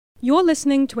You're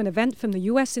listening to an event from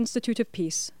the U.S. Institute of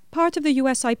Peace, part of the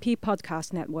USIP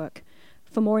podcast network.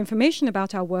 For more information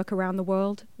about our work around the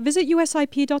world, visit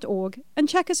usip.org and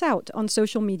check us out on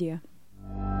social media.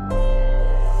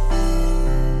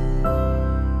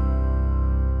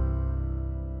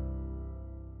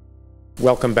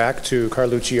 Welcome back to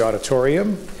Carlucci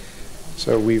Auditorium.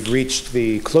 So we've reached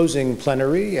the closing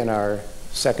plenary in our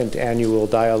second annual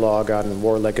dialogue on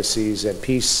war legacies and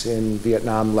peace in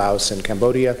Vietnam, Laos, and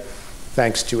Cambodia.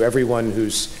 Thanks to everyone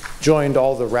who's joined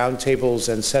all the roundtables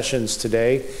and sessions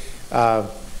today.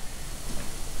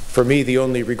 For me, the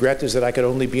only regret is that I could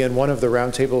only be in one of the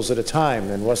roundtables at a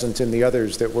time and wasn't in the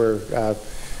others that were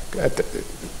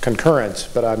concurrent,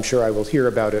 but I'm sure I will hear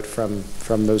about it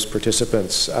from those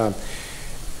participants.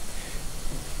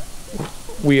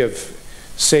 We have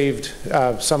saved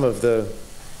some of the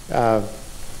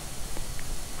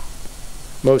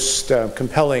most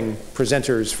compelling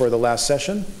presenters for the last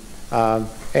session,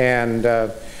 and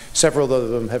several of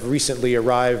them have recently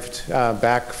arrived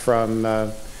back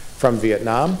from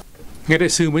Vietnam. Ngài đại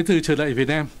sứ mới từ trở lại Việt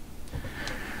Nam,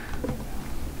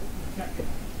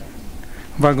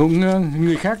 và cũng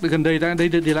người khác gần đây đã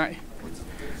đi lại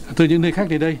từ những nơi khác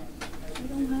đến đây.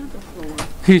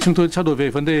 Khi chúng tôi trao đổi về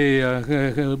vấn đề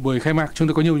buổi khai mạc, chúng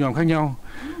tôi có nhiều nhóm khác nhau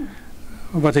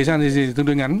và thời gian thì tương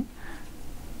đối ngắn.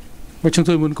 Và chúng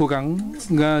tôi muốn cố gắng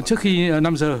trước khi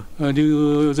 5 giờ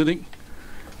như dự định.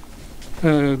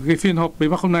 Cái phiên họp bế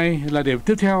mạc hôm nay là để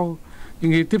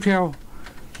những cái tiếp theo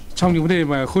trong những vấn đề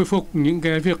mà khôi phục những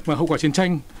cái việc mà hậu quả chiến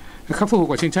tranh, khắc phục hậu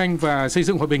quả chiến tranh và xây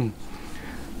dựng hòa bình.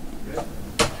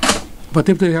 Và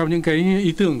tiếp theo những cái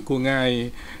ý tưởng của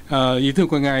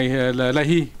ngài là Lai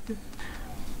Hy.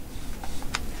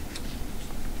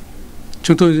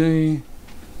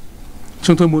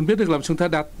 Chúng tôi muốn biết được làm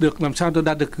sao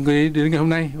đạt được đến ngày hôm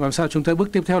nay, và làm sao chúng ta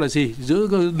bước tiếp theo là gì giữa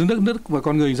nước và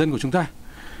con người dân của chúng ta.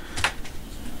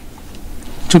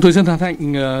 Chúng tôi rất hân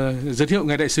hạnh giới thiệu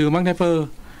ngài đại sứ Mark Nepper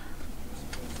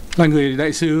là người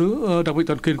đại sứ đặc biệt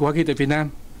toàn quyền của Hoa Kỳ tại Việt Nam.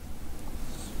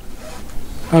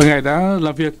 Ngài đã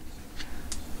làm việc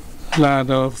là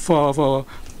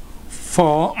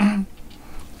phó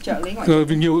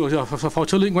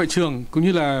trợ lý ngoại trưởng cũng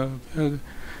như là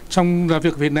trong làm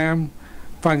việc ở Việt Nam,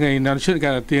 và ngài nói chuyện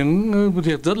cả tiếng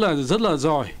Việt rất là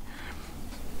giỏi.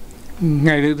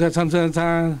 Ngài đã tham gia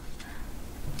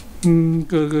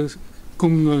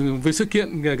cùng với sự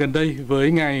kiện gần đây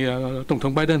với ngài Tổng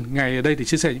thống Biden. Ngài ở đây để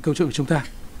chia sẻ những câu chuyện của chúng ta.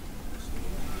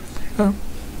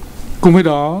 Cùng với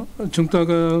đó, chúng tôi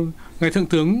ngài Thượng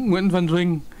tướng Nguyễn Văn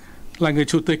Rinh là người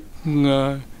chủ tịch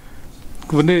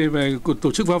vấn đề về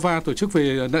tổ chức VAVA, tổ chức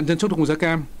về nạn nhân chất độc màu da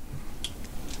cam.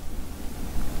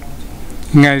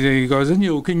 Ngài có rất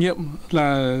nhiều kinh nghiệm,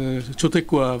 là chủ tịch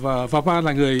của VAVA,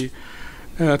 là người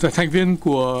thành viên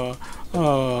của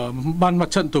Ban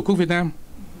Mặt trận Tổ quốc Việt Nam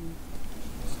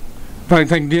và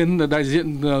thành viên đại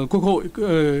diện Quốc hội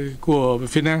của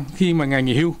Việt Nam khi mà ngài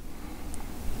nghỉ hưu.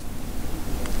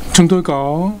 Chúng tôi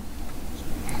có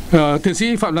tiến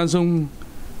sĩ Phạm Lan Dung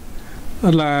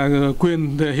là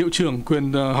quyền hiệu trưởng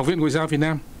quyền Học viện Ngoại giao Việt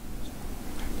Nam,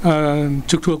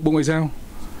 trực thuộc Bộ Ngoại giao.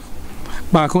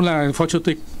 Bà cũng là phó chủ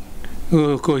tịch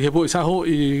của Hiệp hội Xã hội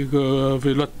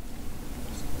về luật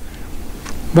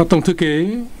và tổng thư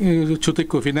ký chủ tịch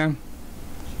của Việt Nam.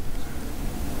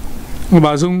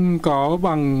 Bà Dung có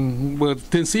bằng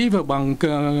tiến sĩ và bằng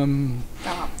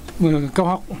cao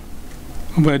học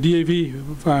về DAV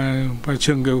và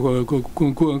trường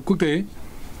của quốc tế.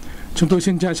 Chúng tôi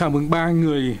xin chào mừng 3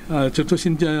 người. Chúng tôi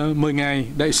xin mời ngài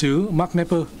đại sứ Mark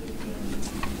Nepper.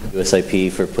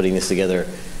 USIP for putting this together.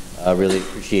 I really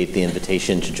appreciate the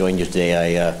invitation to join you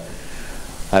today.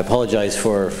 I apologize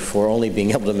for only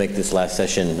being able to make this last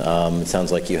session. It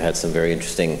sounds like you had some very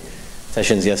interesting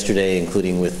sessions yesterday,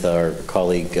 including with our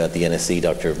colleague at the NSC,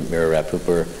 Dr. Mira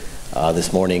Rapp-Hooper,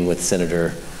 this morning with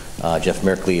Senator Jeff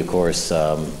Merkley, of course,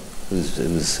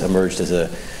 who's emerged as an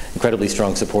incredibly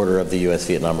strong supporter of the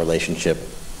U.S.-Vietnam relationship.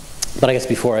 But I guess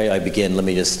before I begin,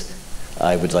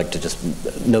 I would like to just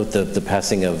note the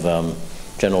passing of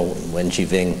General Wen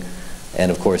Chi-ving,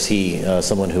 and of course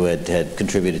someone who had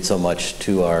contributed so much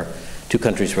to our two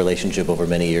countries' relationship over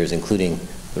many years, including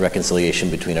the reconciliation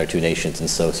between our two nations, and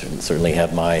so certainly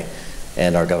have my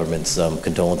and our government's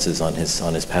condolences on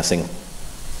his passing.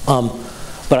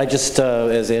 But I just,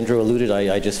 as Andrew alluded,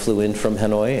 I just flew in from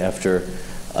Hanoi after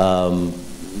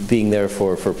being there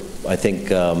for I think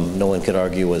no one could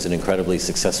argue was an incredibly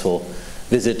successful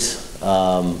visit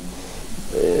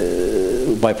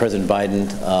by President Biden.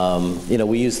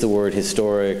 We use the word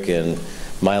historic and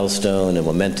milestone and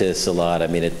momentous a lot. I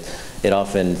mean, it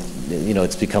often,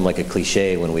 it's become like a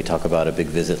cliche when we talk about a big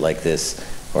visit like this.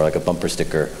 or like a bumper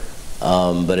sticker.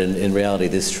 But in reality,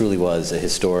 this truly was a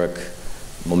historic,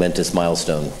 momentous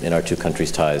milestone in our two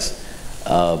countries' ties.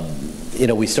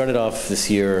 We started off this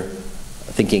year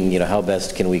thinking, how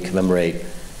best can we commemorate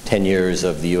 10 years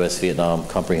of the U.S.-Vietnam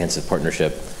Comprehensive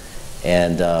Partnership,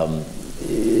 and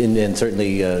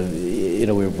certainly,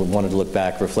 we wanted to look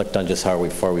back, reflect on just how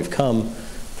far we've come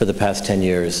for the past 10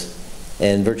 years,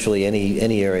 and virtually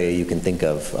any area you can think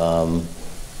of,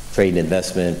 trade and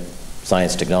investment,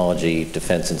 science, technology,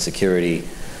 defense and security,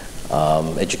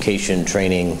 education,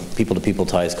 training, people-to-people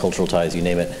ties, cultural ties, you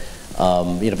name it.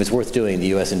 If it's worth doing, the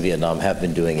U.S. and Vietnam have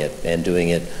been doing it, and doing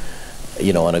it,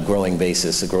 on a growing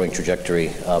basis, a growing trajectory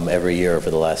every year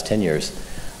for the last 10 years.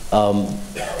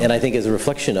 And I think as a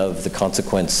reflection of the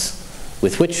consequence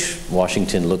with which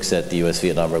Washington looks at the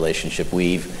U.S.-Vietnam relationship,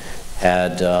 we've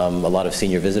had a lot of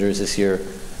senior visitors this year.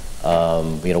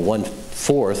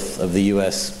 1/4 of the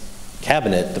U.S.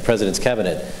 cabinet, the president's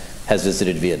cabinet, has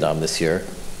visited Vietnam this year.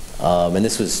 And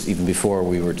this was even before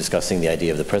we were discussing the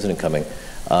idea of the president coming.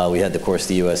 We had, of course,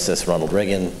 the USS Ronald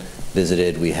Reagan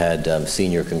visited. We had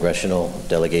senior congressional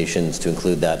delegations, to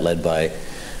include that led by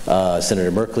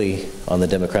Senator Merkley on the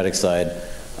Democratic side,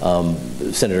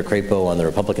 Senator Crapo on the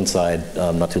Republican side,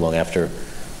 not too long after.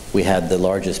 We had the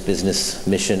largest business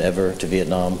mission ever to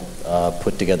Vietnam,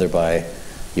 put together by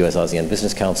U.S.-ASEAN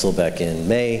Business Council back in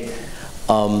May.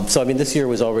 This year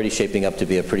was already shaping up to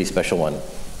be a pretty special one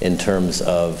in terms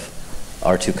of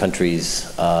our two countries'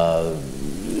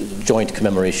 joint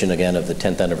commemoration, again, of the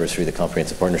 10th anniversary of the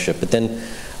Comprehensive Partnership. But then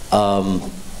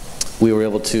we were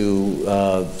able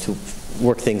to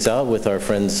work things out with our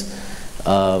friends,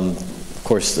 of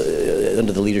course,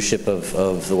 under the leadership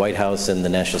of the White House and the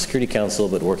National Security Council,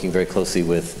 but working very closely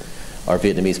with our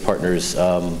Vietnamese partners.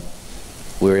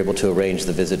 We were able to arrange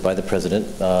the visit by the President,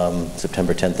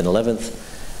 September 10th and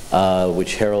 11th,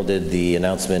 which heralded the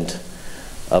announcement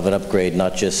of an upgrade,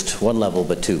 not just one level,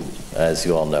 but two, as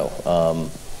you all know.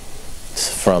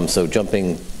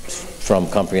 Jumping from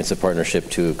comprehensive partnership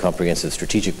to comprehensive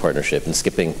strategic partnership, and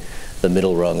skipping the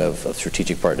middle rung of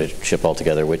strategic partnership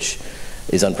altogether, which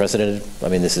is unprecedented.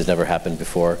 This has never happened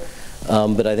before.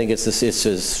 But I think it's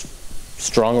as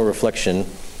strong a reflection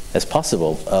as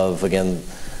possible of, again,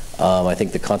 I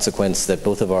think the consequence that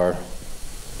both of our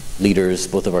leaders,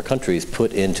 both of our countries,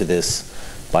 put into this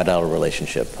bilateral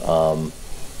relationship.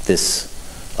 This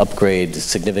upgrade,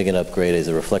 significant upgrade, is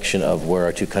a reflection of where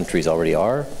our two countries already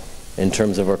are in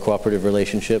terms of our cooperative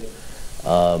relationship,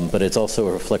 but it's also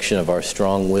a reflection of our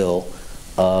strong will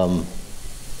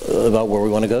about where we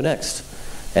want to go next,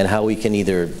 and how we can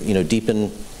either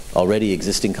deepen already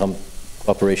existing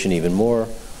cooperation even more,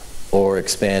 or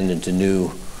expand into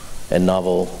new and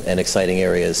novel and exciting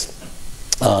areas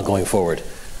going forward.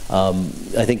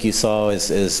 I think you saw,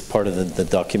 as part of the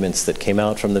documents that came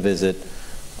out from the visit,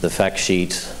 the fact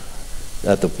sheet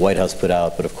that the White House put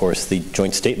out, but of course the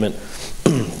joint statement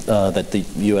that the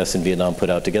U.S. and Vietnam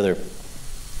put out together,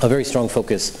 a very strong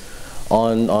focus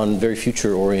on very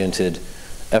future-oriented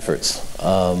efforts,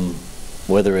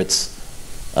 whether it's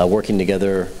working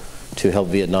together to help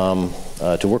Vietnam,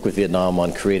 to work with Vietnam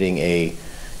on creating a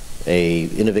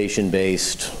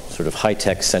innovation-based, sort of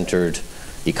high-tech-centered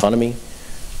economy,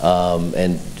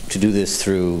 and to do this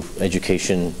through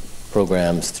education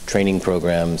programs, training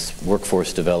programs,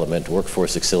 workforce development,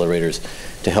 workforce accelerators,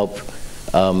 to help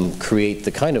create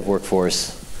the kind of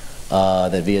workforce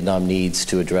that Vietnam needs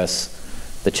to address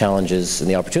the challenges and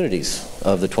the opportunities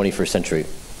of the 21st century.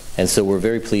 And so we're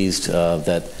very pleased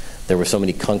that there were so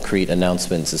many concrete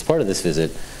announcements as part of this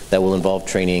visit that will involve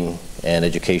training and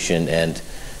education,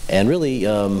 and really,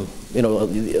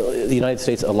 the United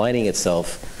States aligning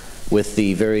itself with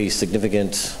the very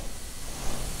significant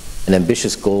and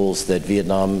ambitious goals that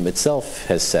Vietnam itself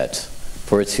has set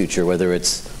for its future, whether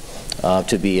it's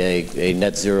to be a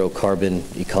net zero carbon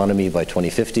economy by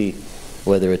 2050,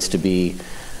 whether it's to be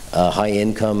a high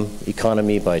income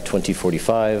economy by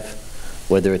 2045,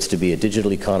 whether it's to be a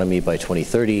digital economy by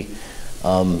 2030.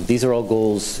 These are all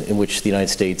goals in which the United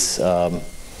States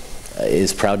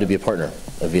is proud to be a partner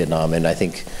of Vietnam, and I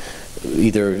think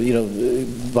either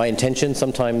by intention,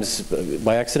 sometimes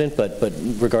by accident, but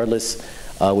regardless,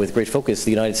 with great focus, the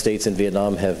United States and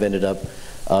Vietnam have ended up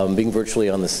being virtually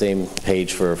on the same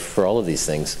page for all of these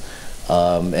things,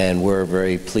 and we're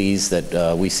very pleased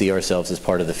that we see ourselves as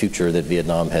part of the future that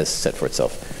Vietnam has set for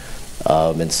itself.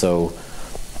 And so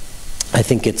I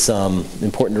think it's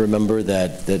important to remember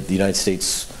that the United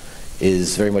States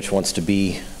very much wants to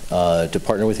be to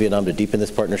partner with Vietnam, to deepen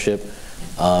this partnership,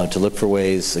 to look for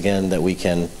ways, again, that we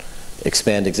can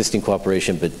expand existing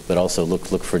cooperation, but also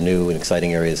look for new and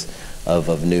exciting areas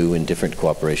of new and different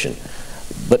cooperation.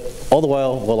 But all the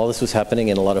while all this was happening,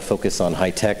 and a lot of focus on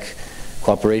high-tech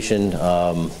cooperation,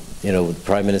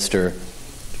 Prime Minister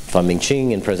Pham Minh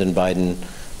Chinh and President Biden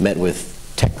met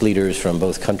with tech leaders from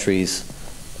both countries,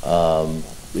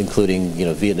 including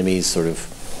Vietnamese sort of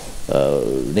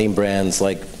name brands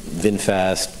like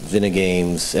VinFast,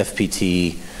 Vinigames,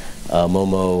 FPT,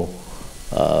 Momo,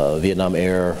 Vietnam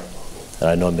Air, and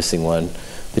I know I'm missing one,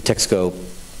 Bitexco,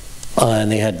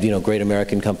 and they had great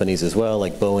American companies as well,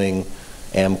 like Boeing,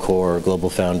 Amcor, Global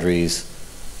Foundries,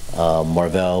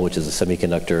 Marvell, which is a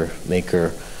semiconductor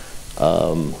maker.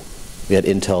 We had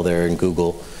Intel there and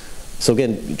Google. So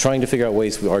again, trying to figure out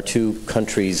ways our two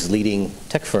countries' leading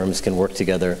tech firms can work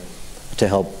together to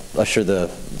help usher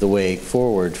the way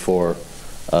forward for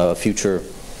a future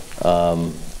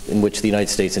in which the United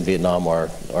States and Vietnam are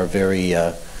very,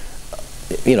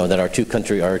 that our two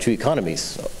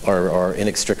economies are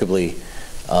inextricably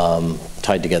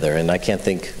tied together. And I can't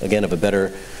think, again, of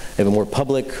a more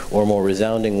public or more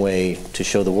resounding way to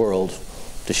show the world,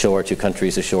 to show our two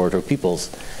countries, to show our two peoples,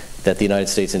 that the United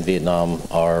States and Vietnam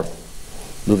are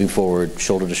moving forward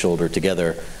shoulder to shoulder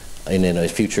together in a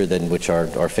future in which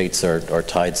our fates are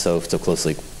tied so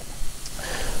closely.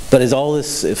 But as all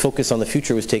this focus on the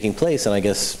future was taking place, and I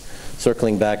guess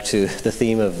circling back to the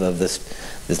theme of this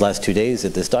last 2 days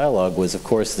at this dialogue was, of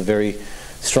course, the very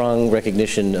strong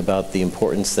recognition about the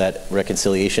importance that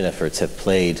reconciliation efforts have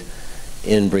played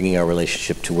in bringing our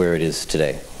relationship to where it is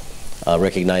today.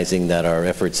 Recognizing that our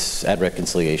efforts at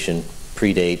reconciliation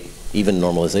predate even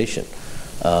normalization.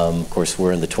 Of course,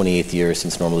 we're in the 28th year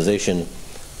since normalization,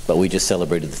 but we just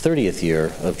celebrated the 30th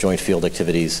year of joint field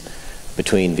activities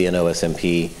between VNO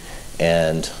SMP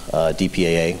and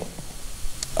DPAA.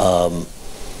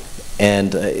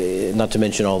 And not to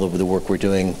mention all of the work we're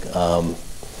doing,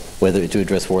 whether to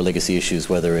address war legacy issues,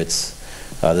 whether it's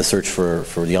the search for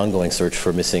the ongoing search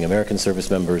for missing American service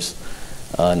members,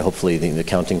 and hopefully the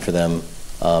accounting for them.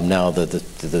 Now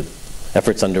the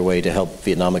efforts underway to help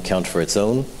Vietnam account for its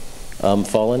own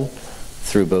fallen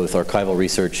through both archival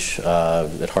research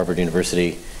at Harvard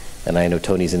University, and I know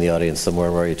Tony's in the audience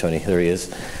somewhere. Where are you, Tony? There he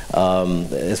is.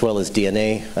 As well as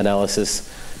DNA analysis,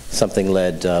 something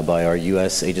led by our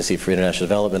U.S. Agency for International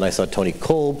Development. I saw Tony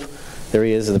Kolb. There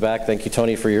he is in the back. Thank you,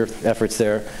 Tony, for your efforts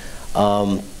there.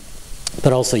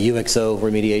 But also UXO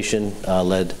remediation,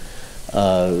 led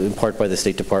in part by the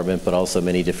State Department, but also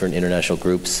many different international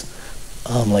groups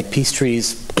like Peace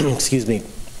Trees, excuse me,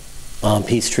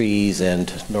 Peace Trees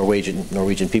and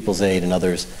Norwegian People's Aid and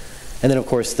others. And then, of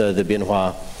course, the Bien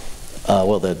Hoa,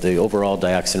 the overall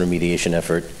dioxin remediation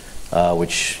effort,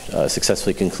 which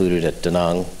successfully concluded at Da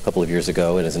Nang a couple of years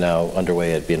ago and is now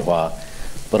underway at Bien Hoa.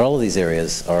 But all of these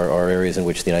areas are areas in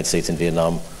which the United States and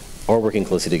Vietnam are working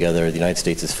closely together. The United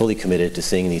States is fully committed to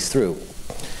seeing these through.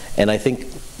 And I think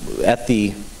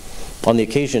on the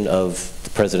occasion of the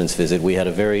President's visit, we had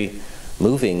a very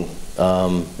moving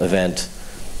event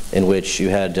in which you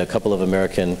had a couple of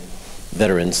American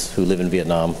veterans who live in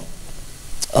Vietnam,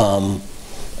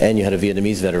 and you had a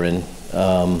Vietnamese veteran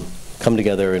come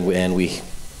together, and we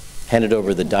handed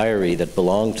over the diary that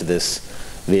belonged to this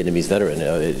Vietnamese veteran.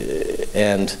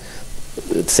 And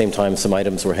at the same time, some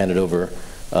items were handed over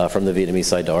from the Vietnamese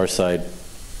side to our side,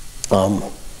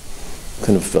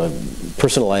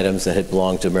 personal items that had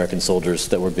belonged to American soldiers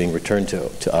that were being returned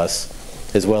to us,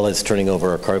 as well as turning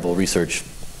over archival research.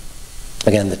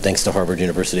 Again, thanks to Harvard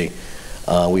University,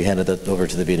 we handed that over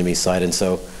to the Vietnamese side. And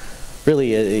so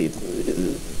really,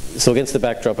 so against the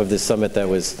backdrop of this summit that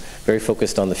was very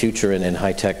focused on the future and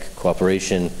high-tech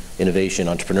cooperation, innovation,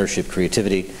 entrepreneurship,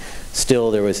 creativity, still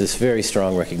there was this very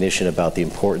strong recognition about the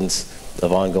importance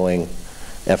of ongoing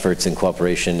efforts and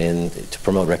cooperation to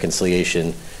promote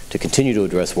reconciliation, to continue to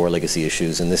address war legacy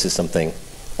issues. And this is something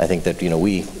I think that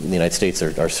we in the United States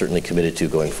are certainly committed to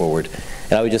going forward.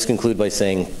 And I would just conclude by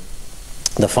saying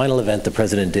the final event the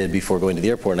President did before going to the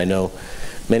airport, and I know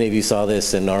many of you saw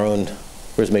this in our own,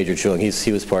 where's Major Chung?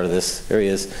 He was part of this, there he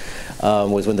is,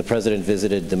 was when the President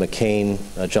visited the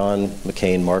John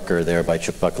McCain marker there by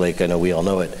Chuk Bak Lake. I know we all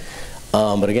know it.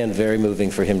 But again, very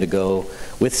moving for him to go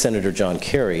with Senator John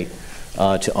Kerry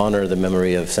to honor the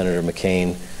memory of Senator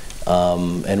McCain,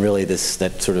 and really that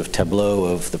sort of tableau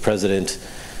of the President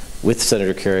with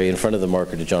Senator Kerry in front of the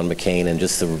marker to John McCain, and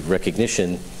just the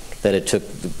recognition that it took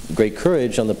great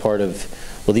courage on the part of,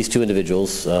 these two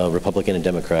individuals, Republican and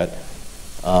Democrat,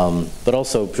 but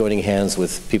also joining hands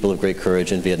with people of great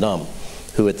courage in Vietnam,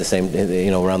 who at the same,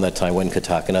 around that time, Nguyen Ca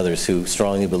Thach and others, who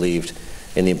strongly believed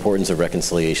in the importance of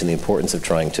reconciliation, the importance of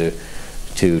trying to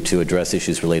address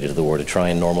issues related to the war, to try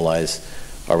and normalize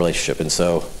our relationship. And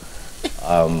so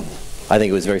I think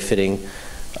it was very fitting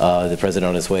the president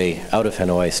on his way out of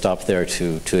Hanoi stopped there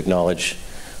to acknowledge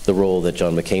the role that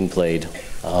John McCain played.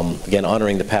 Again,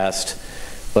 honoring the past,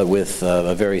 but with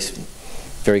a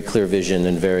very clear vision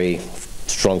and very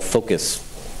strong focus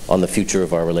on the future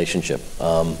of our relationship.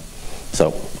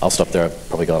 So I'll stop there. I've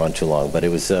probably gone on too long, but it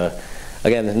was,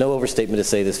 again, no overstatement to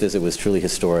say this visit was truly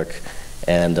historic,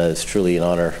 and it's truly an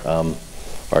honor.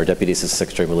 Our Deputy Assistant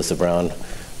Secretary Melissa Brown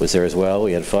was there as well.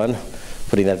 We had fun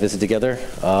putting that visit together.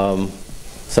 But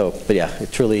yeah,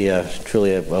 truly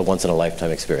a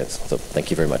once-in-a-lifetime experience. So thank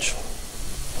you very much.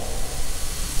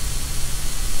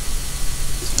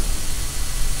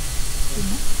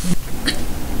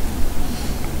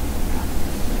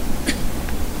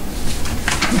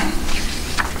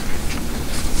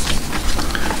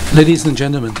 Ladies and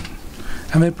gentlemen,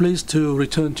 I'm very pleased to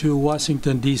return to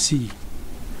Washington, D.C.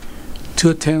 to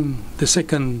attend the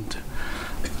second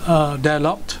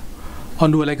dialogue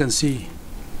on dual legacy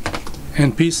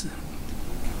and peace.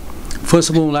 First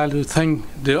of all, I'd like to thank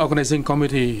the organizing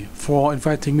committee for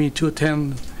inviting me to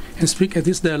attend and speak at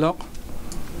this dialogue.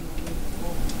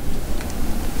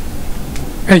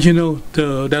 As you know,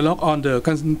 the dialogue on the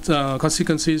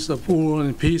consequences of war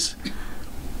and peace,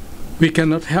 we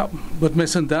cannot help but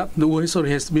mention that the war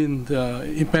history has been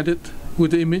impacted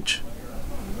with the image.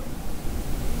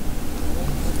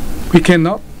 We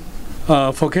cannot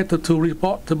forget to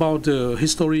report about the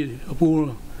history of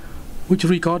war, which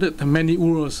recorded many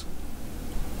wars.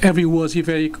 Every war is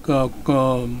very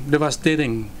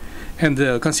devastating, and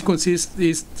the consequences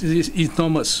is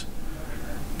enormous.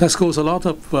 That causes a lot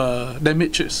of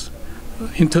damages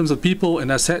in terms of people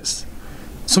and assets.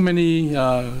 So many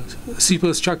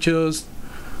civil structures,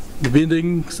 the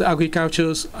buildings, the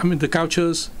agricultures, the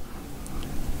cultures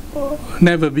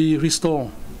never be restored.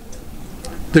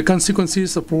 The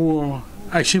consequences of war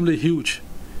are extremely huge.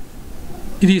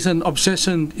 It is an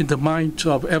obsession in the mind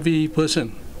of every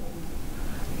person.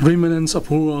 Remnants of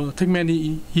war take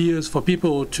many years for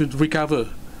people to recover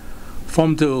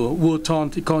from the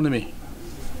war-torn economy.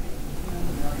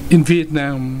 In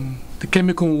Vietnam, the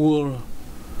chemical war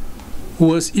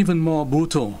was even more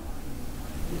brutal.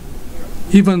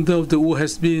 Even though the war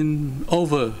has been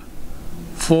over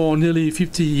for nearly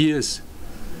 50 years,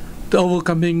 the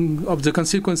overcoming of the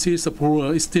consequences of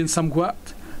war is still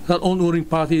somewhat that all warring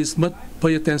parties must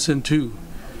pay attention to.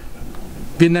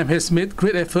 Vietnam has made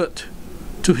great effort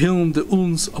to heal the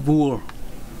wounds of war,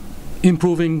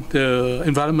 improving the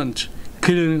environment,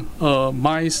 killing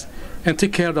mice, and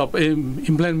take care of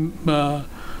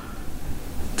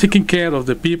taking care of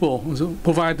the people,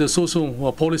 provide the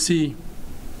social policy.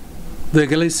 The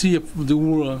legacy of the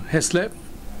war has left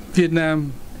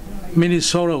Vietnam many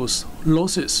sorrows,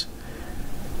 losses,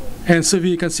 and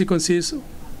severe consequences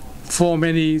for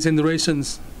many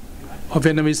generations of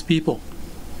Vietnamese people.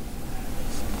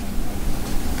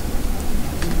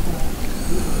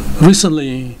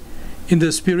 Recently, in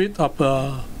the spirit of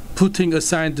putting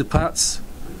aside the past,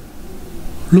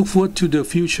 look forward to the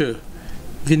future,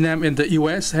 Vietnam and the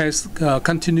U.S. has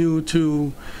continued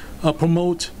to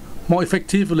promote more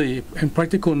effectively and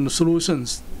practical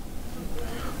solutions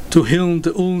to heal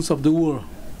the wounds of the war.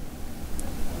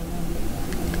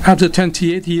 After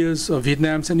 28 years of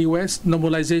Vietnam's and U.S.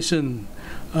 normalization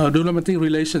diplomatic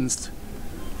relations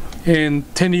and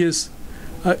 10 years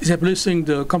establishing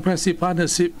the comprehensive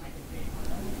partnership,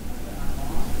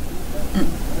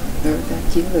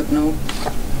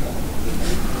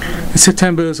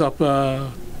 September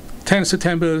 10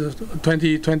 September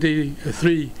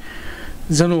 2023,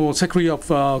 General Secretary of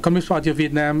Communist Party of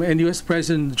Vietnam and U.S.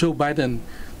 President Joe Biden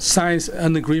signed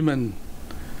an agreement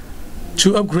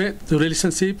to upgrade the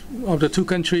relationship of the two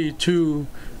countries to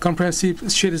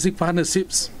comprehensive strategic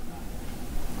partnerships.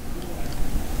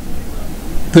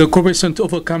 The cooperation to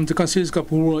overcome the consequences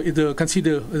of war is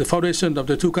considered the foundation of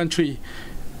the two countries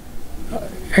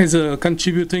as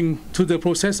contributing to the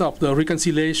process of the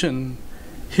reconciliation,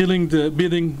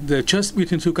 building the trust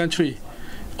between two countries,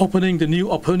 opening the new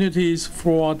opportunities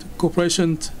for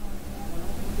cooperation.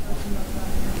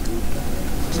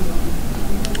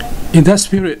 In that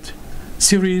spirit,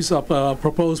 series of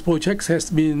proposed projects has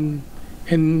been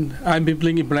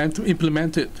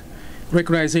implemented,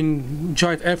 recognizing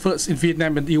joint efforts in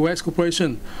Vietnam and U.S.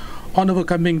 cooperation on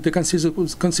overcoming the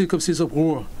consequences of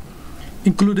war,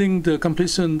 including the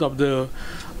completion of the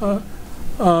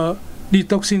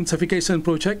detoxification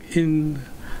project in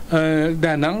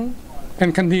Da Nang,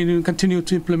 and continue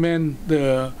to implement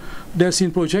the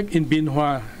Dioxin project in Bien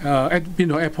Hoa at Bien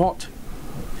Hoa Airport,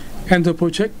 and the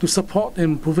project to support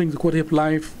improving the quality of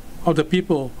life of the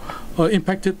people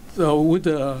impacted with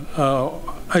the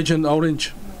Agent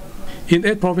Orange. In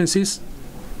 8 provinces,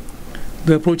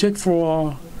 the project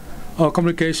for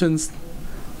communications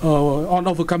on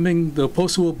overcoming the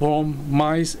post-war bomb,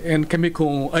 mines, and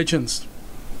chemical agents.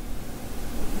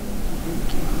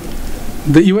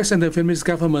 The U.S. and the Vietnamese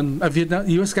government,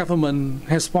 U.S. government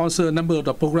has sponsored a number of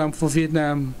the programs for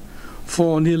Vietnam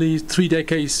for nearly 3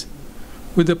 decades,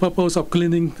 with the purpose of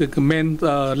cleaning the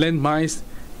landmines,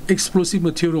 explosive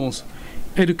materials,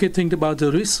 educating about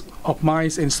the risks of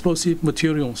mines and explosive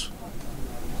materials.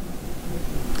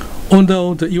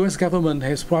 Although the U.S. government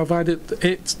has provided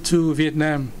aid to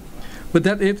Vietnam, but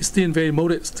that aid is still very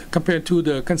modest compared to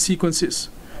the consequences,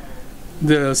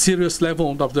 the serious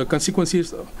level of the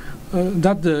consequences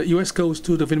that the U.S. goes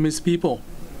to the Vietnamese people.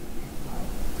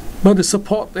 But the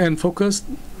support and focus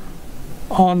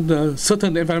on the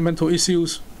certain environmental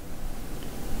issues,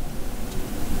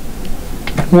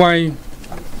 while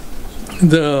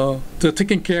the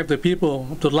taking care of the people,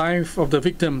 of the life of the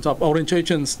victims of orange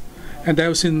agents and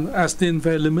dioxin are still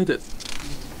very limited.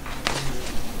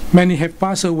 Many have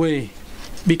passed away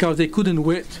because they couldn't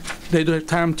wait. They don't have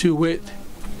time to wait.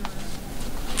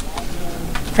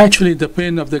 Actually, the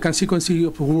pain of the consequences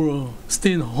of war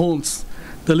still haunts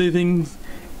the living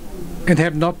and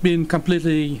have not been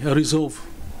completely resolved.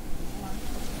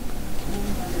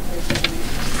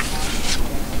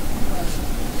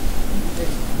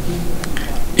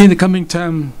 In the coming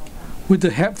time, with the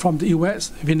help from the U.S.,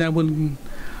 Vietnam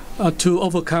will to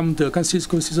overcome the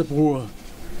consequences of war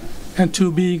and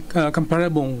to be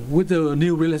comparable with the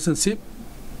new relationship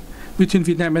between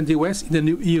Vietnam and the U.S. in the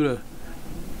new era.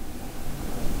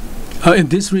 In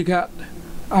this regard,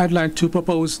 I'd like to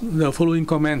propose the following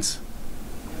comments.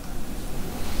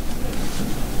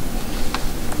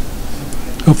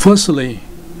 Firstly,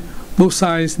 both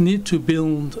sides need to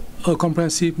build a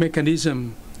comprehensive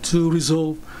mechanism to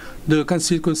resolve the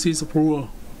consequences of war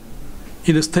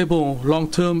in a stable,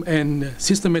 long-term, and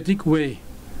systematic way.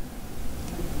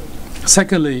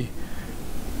 Secondly,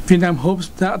 Vietnam hopes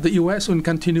that the U.S. will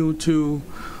continue to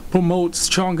promote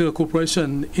stronger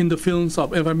cooperation in the fields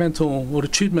of environmental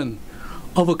treatment,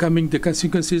 overcoming the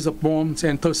consequences of bombs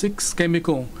and toxic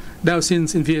chemical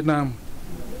dioxins in Vietnam,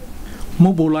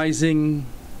 mobilizing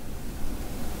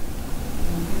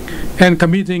and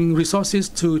committing resources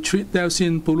to treat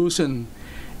dioxin pollution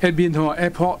at Bien Hoa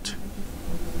Airport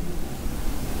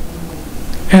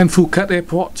and Phu Quoc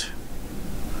Airport,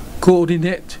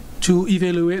 coordinate to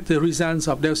evaluate the results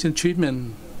of dioxin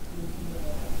treatment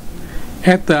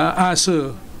at the A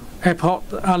Sơ Airport,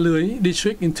 A Lưới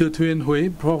District in Thừa Thuyên,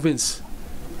 Huế Province.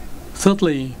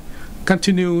 Thirdly,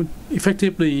 continue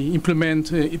effectively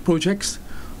implement projects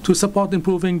to support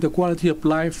improving the quality of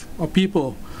life of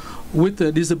people with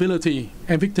disability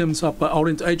and victims of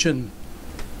orange agent,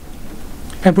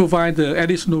 and provide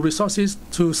additional resources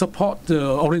to support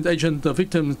the orange agent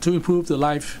victims to improve their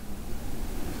life,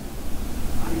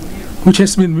 which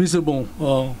has been visible.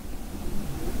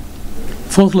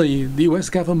 Fourthly, the U.S.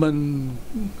 government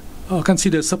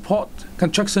considers support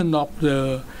construction of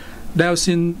the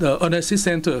dioxin analysis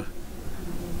center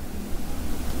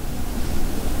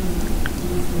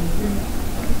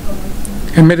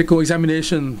and medical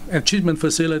examination and treatment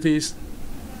facilities,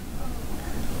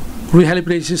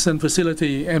 rehabilitation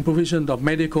facility, and provision of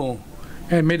medical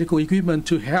equipment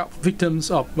to help victims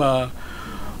of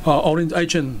orange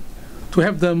agent, to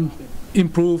help them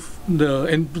improve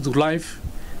the life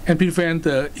and prevent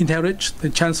the inheritance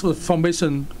and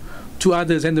transformation to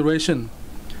other generation.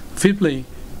 Fifthly,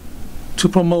 to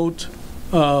promote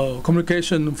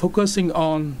communication focusing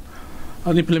on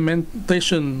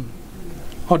implementation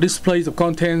or displays of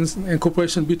contents and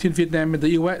cooperation between Vietnam and the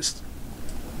U.S.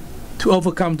 to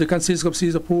overcome the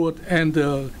consequences of war and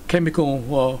the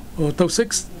chemical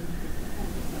toxics.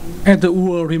 And the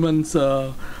War Remains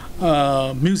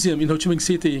Museum in Ho Chi Minh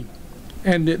City,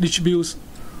 and distributes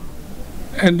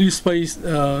and displays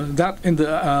that in the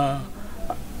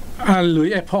A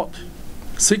Lưới Airport.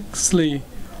 Sixthly,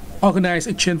 organize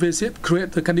exchange visit,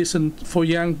 create the condition for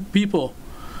young people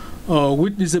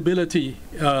with disability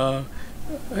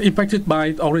impacted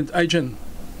by orange agent,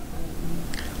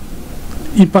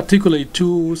 in particular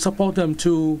to support them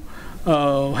to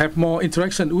have more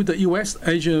interaction with the U.S.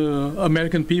 Asian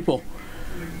American people,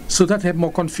 so that have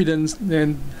more confidence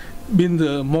and been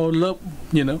the more love,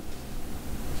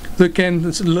 they can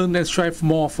learn and strive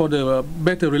more for the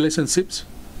better relationships.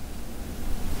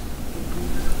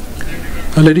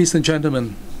 Ladies and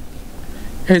gentlemen,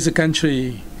 as a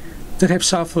country that have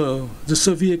suffered the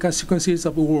severe consequences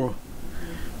of war,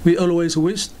 we always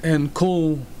wish and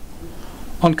call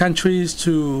on countries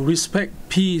to respect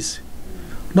peace,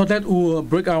 not let war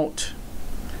break out,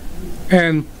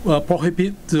 and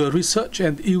prohibit the research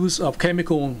and use of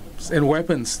chemicals bombs and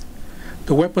weapons,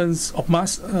 the weapons of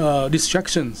mass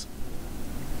destruction,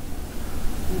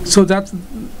 so that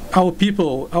our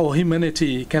people, our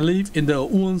humanity can live in the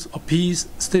wounds of peace,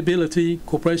 stability,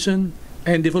 cooperation,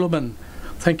 and development.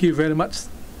 Thank you very much.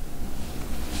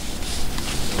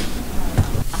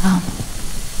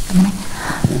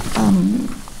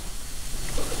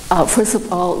 First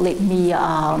of all, let me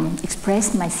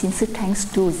express my sincere thanks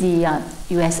to the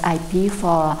USIP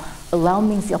for allowing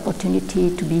me the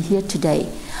opportunity to be here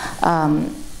today.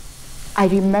 I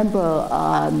remember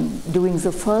during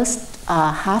the first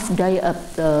half day of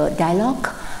the dialogue,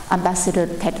 Ambassador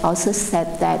Ted also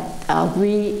said that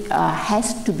we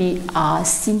have to be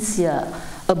sincere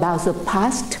about the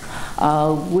past.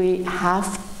 We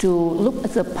have to look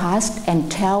at the past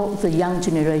and tell the young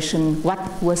generation what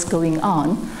was going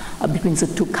on between the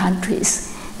two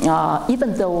countries.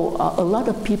 Even though a lot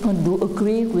of people do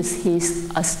agree with his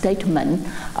statement,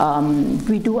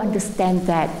 we do understand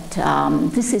that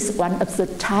this is one of the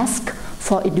tasks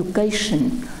for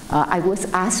education. I was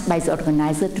asked by the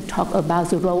organizer to talk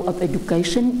about the role of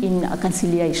education in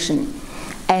conciliation.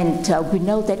 And we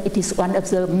know that it is one of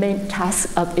the main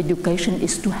tasks of education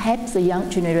is to help the young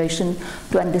generation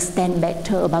to understand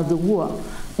better about the war.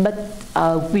 But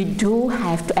we do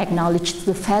have to acknowledge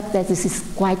the fact that this is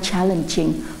quite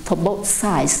challenging for both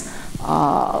sides,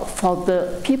 for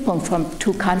the people from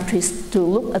two countries to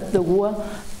look at the war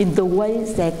in the way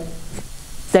that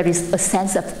there is a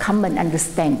sense of common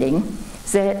understanding.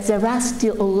 There are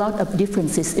still a lot of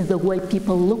differences in the way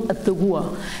people look at the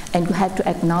war, and we have to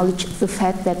acknowledge the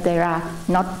fact that there are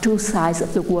not two sides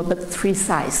of the war, but three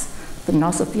sides: the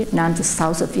north of Vietnam, the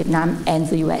south of Vietnam, and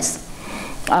the US.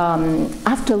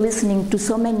 After listening to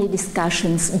so many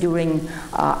discussions during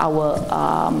our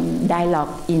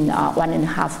dialogue in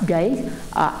 1.5 days,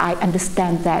 I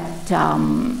understand that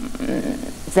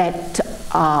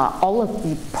all of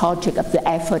the project, of the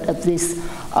effort of this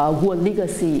War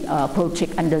Legacy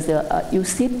project under the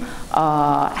USIP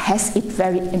has a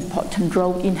very important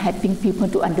role in helping people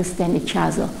to understand each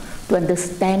other, to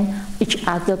understand each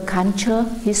other's culture,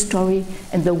 history,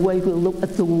 and the way we look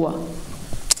at the war.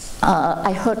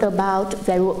 I heard about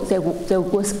there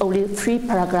was only 3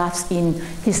 paragraphs in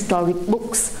historic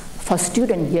books for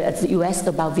students here at the US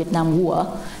about Vietnam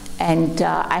War. And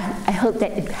I heard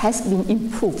that it has been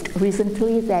improved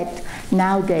recently, that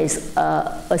nowadays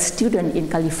a student in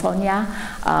California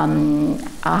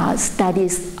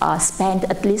spend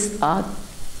at least 1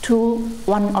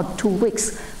 or 2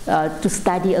 weeks to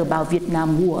study about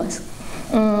Vietnam wars.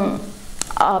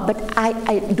 But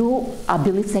I do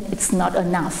believe that it's not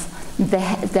enough.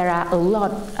 There are a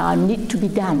lot need to be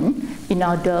done in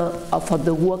order for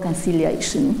the war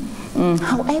conciliation.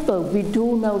 However, we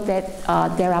do know that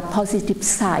there are positive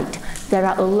sides. There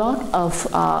are a lot of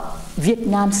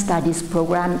Vietnam studies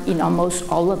program in almost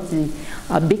all of the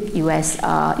big US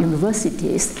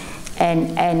universities.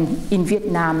 And in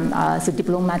Vietnam, the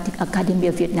Diplomatic Academy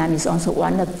of Vietnam is also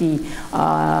one of the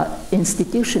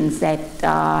institutions that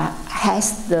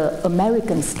has the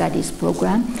American Studies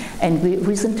program. And we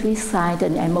recently signed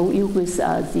an MOU with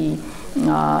the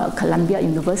Columbia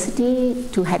University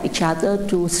to help each other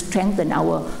to strengthen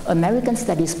our American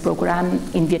Studies program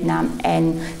in Vietnam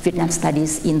and Vietnam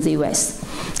Studies in the US.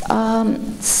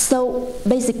 So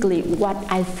basically what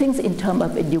I think in terms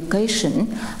of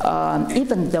education,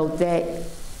 even though there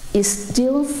is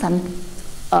still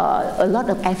a lot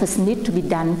of efforts need to be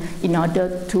done in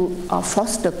order to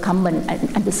foster common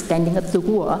understanding of the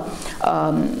war,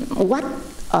 what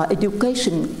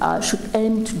education should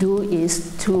aim to do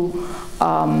is to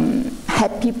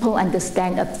help people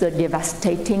understand of the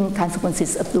devastating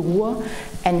consequences of the war,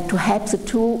 and to help the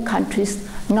two countries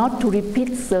not to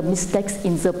repeat the mistakes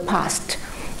in the past.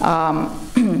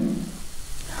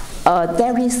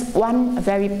 There is one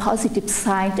very positive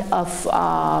side of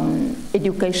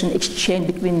education exchange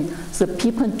between the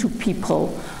people to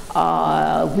people.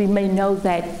 We may know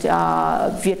that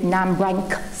Vietnam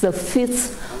ranks the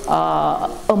 5th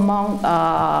among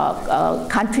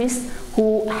countries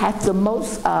who have the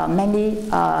most many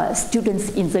students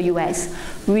in the US.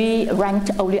 We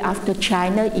ranked only after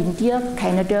China, India,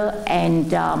 Canada,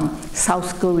 and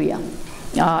South Korea.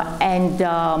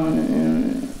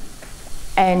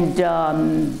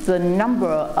 The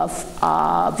number of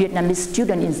Vietnamese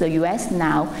students in the US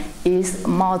now is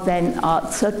more than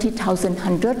 30,000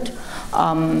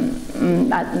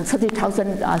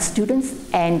 students,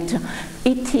 and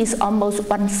it is almost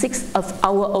 1/6 of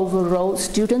our overall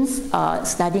students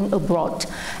studying abroad.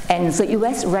 And the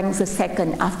US ranks the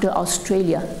 2nd after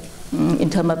Australia. in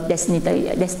terms of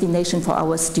destination for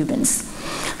our students.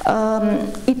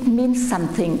 It means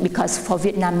something because for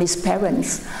Vietnamese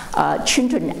parents,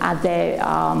 children are their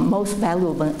most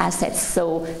valuable assets.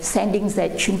 So sending their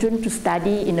children to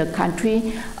study in a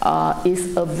country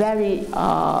is a very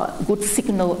good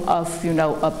signal of,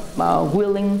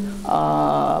 willing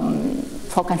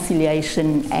for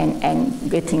conciliation and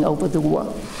getting over the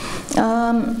war.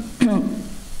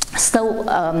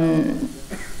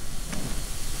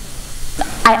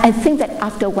 I think that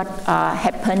after what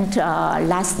happened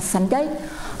last Sunday,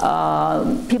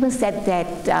 people said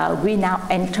that we now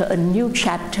enter a new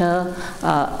chapter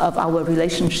of our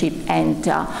relationship, and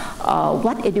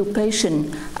what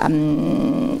education,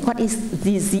 what is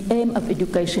the aim of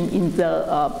education in the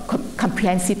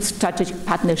comprehensive strategic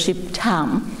partnership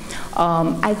term.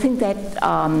 I think that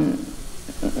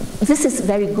this is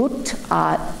very good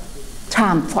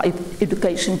time for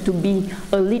education to be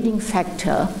a leading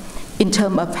factor in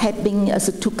terms of helping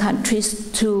the two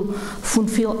countries to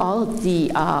fulfill all of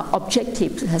the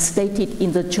objectives stated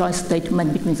in the joint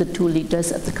statement between the two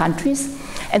leaders of the countries.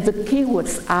 And the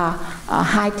keywords are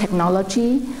high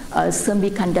technology,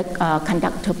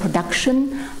 semiconductor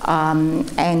production,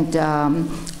 and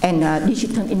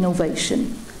digital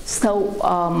innovation. So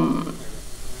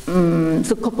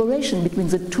the cooperation between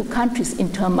the two countries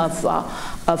in terms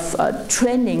of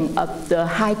training of the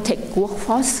high-tech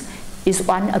workforce is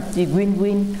one of the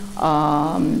win-win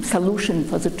solution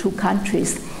for the two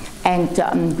countries. And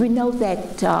we know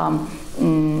that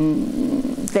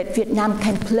that Vietnam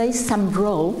can play some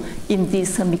role in the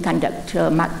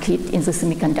semiconductor market, in the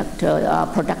semiconductor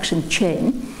production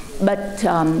chain. But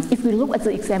if we look at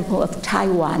the example of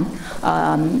Taiwan,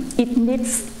 it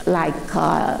needs like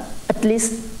at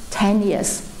least 10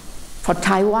 years for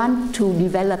Taiwan to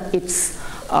develop its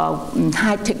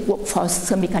high-tech workforce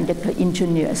semiconductor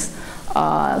engineers.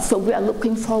 So we are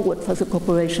looking forward for the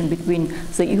cooperation between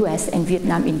the US and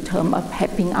Vietnam in terms of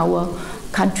helping our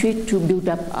country to build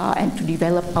up and to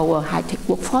develop our high-tech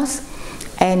workforce.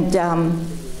 And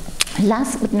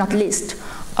last but not least,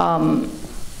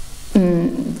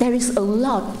 there is a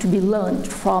lot to be learned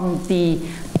from the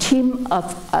team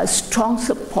of a strong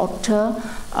supporter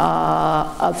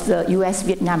of the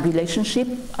US-Vietnam relationship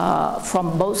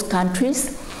from both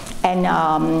countries, and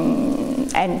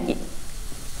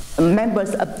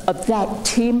members of that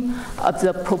team of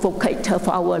the provocateur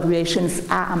for our relations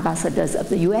are ambassadors of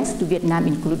the US to Vietnam,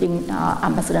 including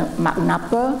Ambassador Mark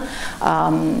Knapper.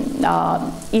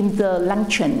 In the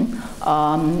luncheon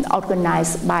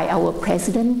organized by our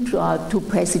president to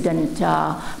President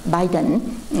Biden,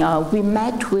 we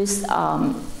met with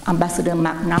Ambassador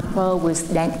Mark Knapper,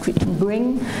 with Dan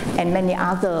Crittenbrink, and many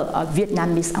other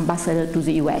Vietnamese ambassadors to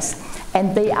the US.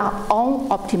 And they are all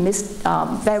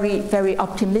very, very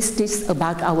optimistic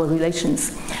about our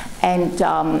relations. And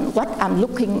what I'm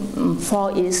looking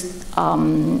for is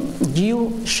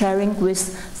you sharing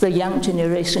with the young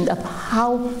generation of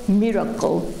how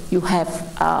miracle you have,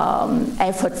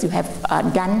 efforts you have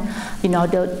done in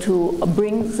order to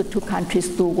bring the two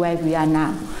countries to where we are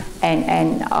now.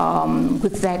 And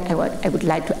with that, I would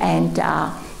like to end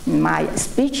my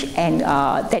speech, and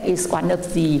that is one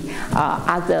of the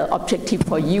other objectives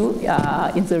for you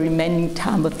in the remaining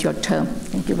time of your term.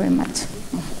 Thank you very much.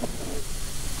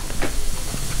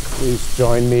 Please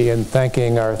join me in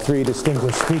thanking our three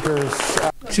distinguished speakers.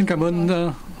 Xin cảm ơn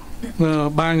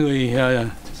ba người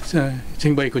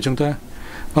trình bày của chúng ta,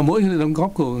 và mỗi đóng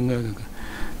góp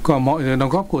của mọi đóng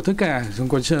góp của tất cả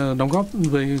đóng góp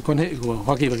về quan hệ của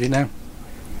Hoa Kỳ và Việt Nam.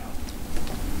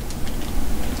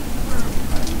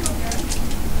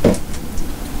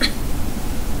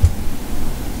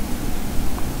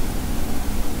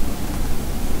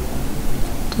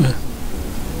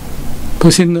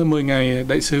 Tôi xin mời ngài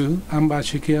đại sứ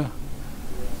Ambassador,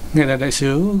 ngài là đại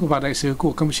sứ và đại sứ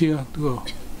của Campuchia,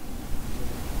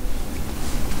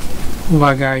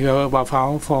 và ngài bà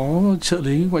phó trợ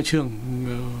lý ngoại trưởng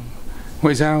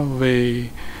ngoại giao về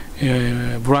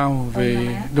Brown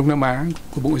về Đông Nam Á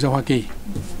của Bộ Ngoại giao Hoa Kỳ.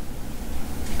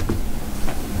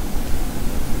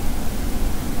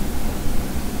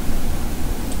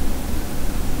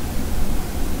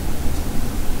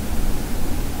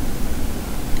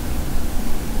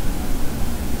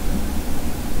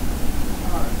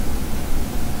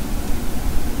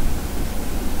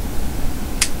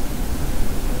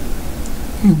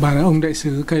 Ông đại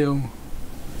sứ Kayo,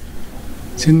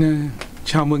 xin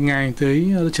chào mừng ngài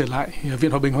trở lại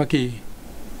Viện Hòa bình Hoa Kỳ.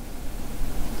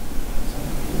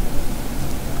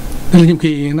 Đây là nhiệm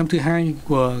kỳ năm thứ 2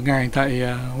 của ngài tại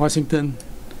Washington.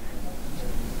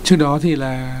 Trước đó thì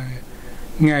là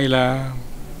ngài là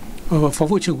phó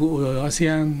vụ trưởng vụ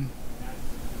ASEAN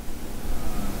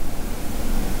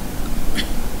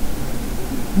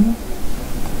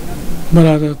Và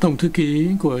là tổng thư ký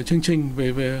của chương trình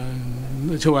về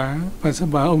châu Á,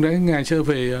 và ông đã ngài trở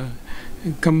về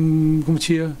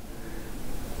Campuchia,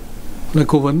 là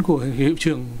cố vấn của hiệu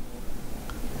trưởng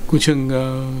của trường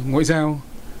ngoại giao,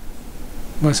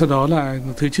 và sau đó là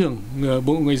thứ trưởng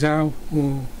Bộ Ngoại giao,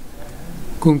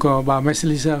 cùng có bà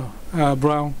Marcelisa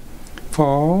Brown,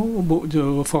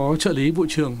 phó trợ lý bộ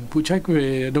trưởng phụ trách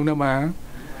về Đông Nam Á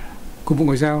của Bộ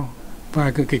Ngoại giao,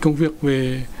 và cái công việc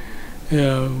về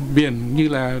biển như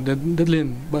là đất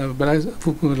liền. Bà đã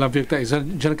làm việc tại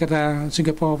Jakarta,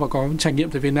 Singapore và có trải nghiệm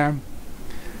tại Việt Nam.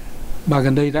 Bà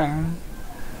gần đây đã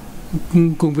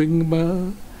cùng với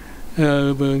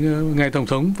ngài Tổng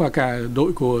thống và cả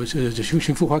đội của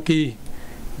chính phủ Hoa Kỳ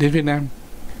đến Việt Nam.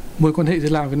 Mối quan hệ giữa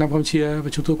Lào, Việt Nam, Campuchia, và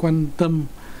chúng tôi quan tâm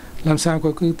làm sao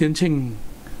có cái tiến trình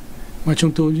mà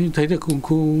chúng tôi thấy được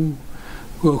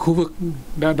khu vực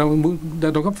đã đóng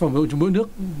góp vào mỗi nước,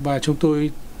 và chúng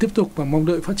tôi tiếp tục và mong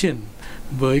đợi phát triển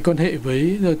với quan hệ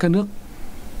với các nước.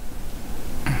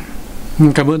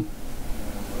 Cảm ơn.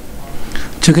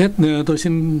 Trước hết tôi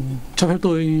xin cho phép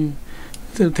tôi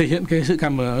thể hiện cái sự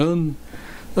cảm ơn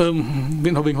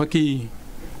Viện Hòa bình Hoa Kỳ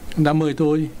đã mời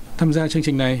tôi tham gia chương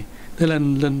trình này. Đây là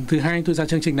lần thứ 2 tôi ra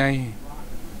chương trình này.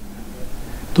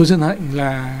 Tôi rất hạnh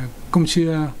là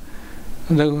Campuchia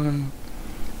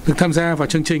được tham gia vào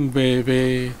chương trình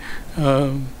về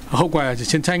hậu quả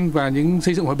chiến tranh và những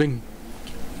xây dựng hòa bình.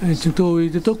 Chúng tôi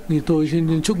tiếp tục thì tôi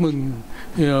xin chúc mừng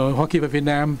Hoa Kỳ và Việt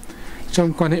Nam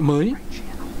trong quan hệ mới.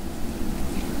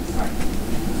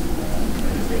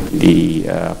 The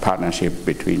partnership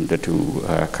between the two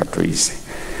countries.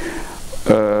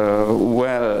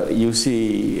 Well, you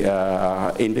see,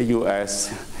 in the U.S.,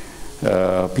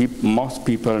 most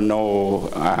people know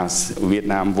as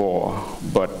Vietnam War,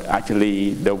 but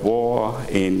actually the war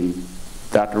in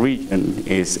that region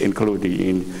is included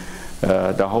in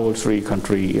the whole three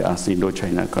countries as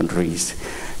Indochina countries.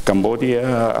 Cambodia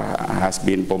has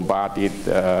been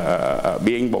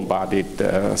being bombarded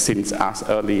since as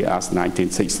early as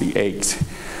 1968.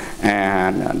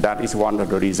 And that is one of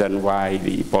the reasons why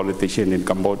the politicians in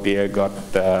Cambodia got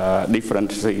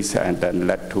differences and then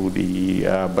led to the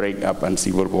breakup and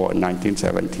civil war in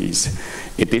 1970s.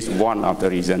 It is one of the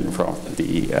reasons from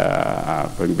the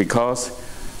because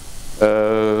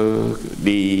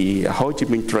the Ho Chi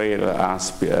Minh Trail,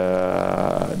 as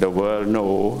the world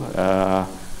know,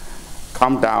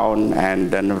 come down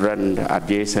and then run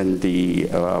adjacent the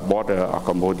border of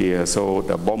Cambodia. So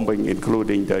the bombing,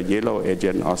 including the yellow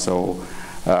agent, also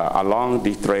along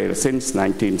the trail since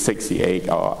 1968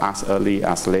 or as early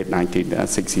as late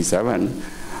 1967,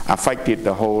 affected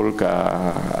the whole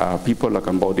people of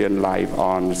Cambodian life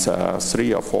on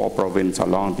 3 or 4 provinces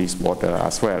along this border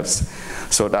as well.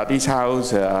 So that is how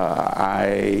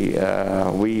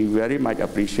we very much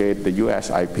appreciate the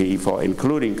USIP for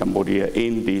including Cambodia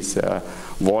in this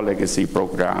War Legacy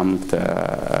program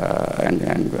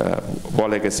and War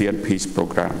Legacy and Peace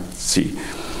program. See.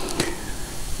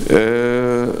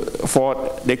 For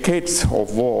decades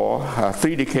of war,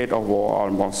 3 decades of war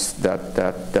almost,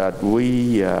 that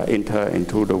we enter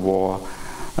into the war,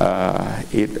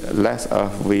 it left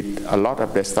us with a lot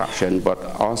of destruction, but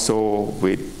also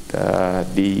with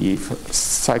the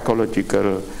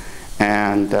psychological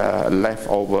and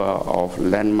leftover of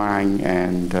landmine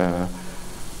and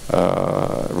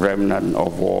remnant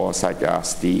of war, such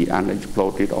as the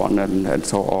unexploded ordnance and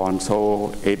so on.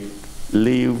 So it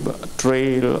leave a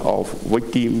trail of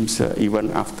victims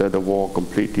even after the war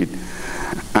completed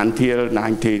until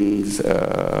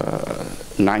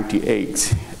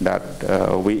 1998 that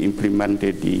we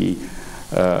implemented the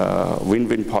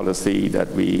win-win policy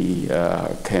that we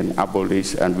can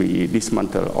abolish and we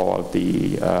dismantle all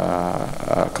the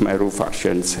Khmer Rouge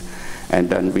factions, and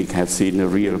then we have seen a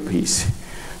real peace.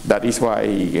 That is why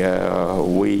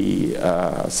we,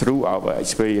 through our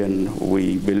experience,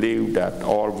 we believe that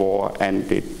all war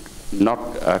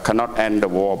cannot end the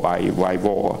war by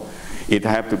war. It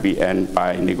has to be ended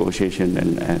by negotiation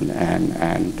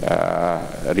and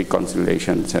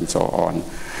reconciliations and so on.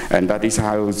 And that is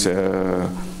how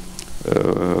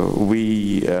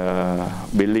we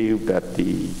believe that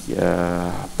the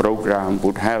program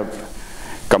would help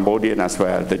Cambodian as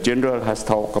well. The general has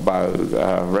talked about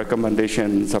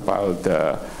recommendations about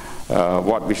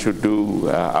what we should do.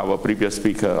 Our previous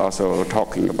speaker also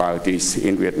talking about this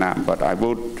in Vietnam, but I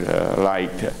would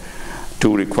like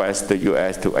to request the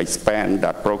U.S. to expand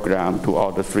that program to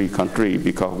all the 3 countries,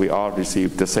 because we all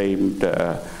received the same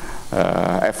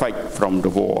effect from the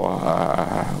war,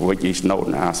 which is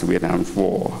known as Vietnam's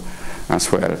War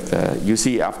as well. You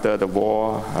see, after the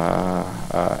war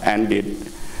ended,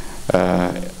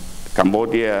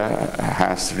 Cambodia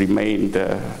has remained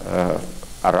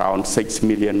around 6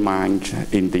 million mines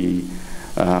in the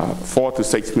 4 to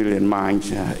 6 million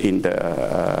mines in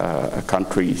the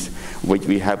countries, which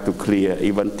we have to clear.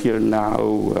 Even till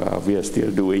now, we are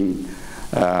still doing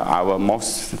our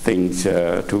most things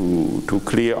to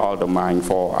clear all the mines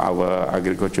for our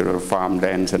agricultural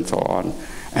farmlands and so on.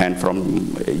 And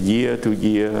from year to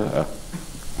year,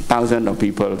 thousands of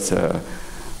people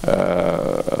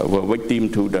were victim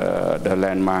to the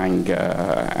landmine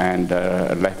and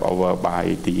left over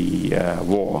by the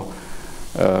war.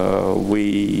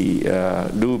 We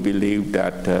do believe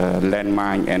that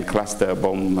landmine and cluster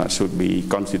bomb should be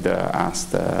considered as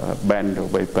the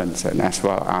banned weapons and as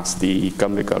well as the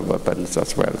chemical weapons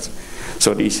as well.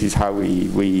 So this is how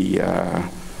we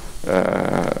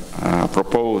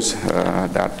propose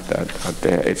that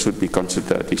it should be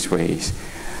considered this way.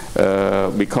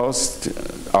 Because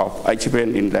of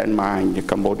experience in landmine, the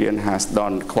Cambodian has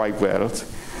done quite well.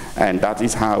 And that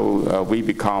is how we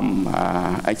become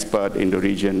expert in the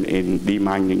region in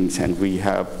demining. And we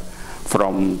have,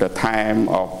 from the time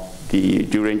of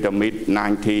during the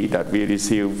mid-90s, that we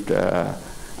received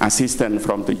assistance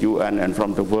from the UN and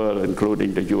from the world,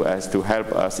 including the US, to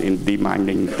help us in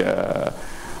demining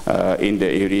in the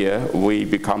area. We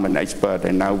become an expert,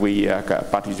 and now we are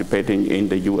participating in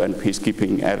the UN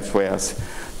peacekeeping as well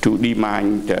to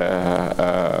demine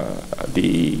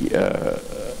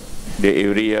the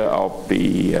area of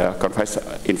the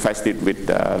infested with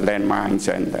landmines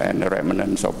and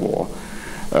remnants of war.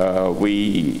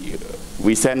 We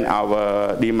send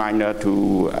our deminer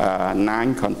to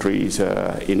 9 countries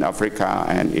in Africa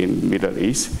and in Middle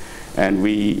East, and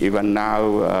we even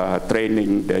now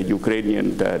training the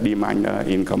Ukrainian deminer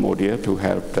in Cambodia to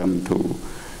help them to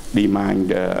demine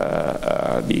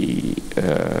the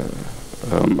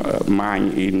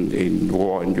mine in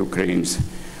war in Ukraine.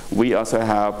 We also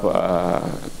have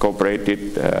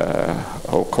cooperated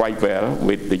quite well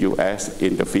with the US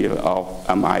in the field of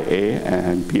MIA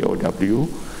and POW.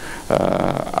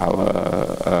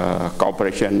 Our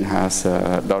cooperation has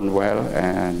done well,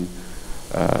 and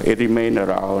it remains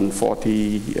around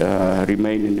 40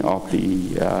 remaining of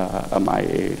the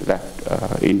MIA left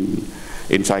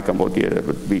inside Cambodia.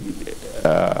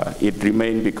 It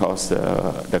remained because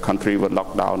the country was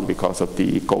locked down because of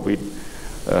the COVID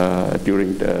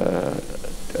during the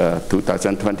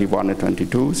 2021 and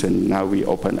 22, and now we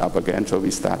open up again, so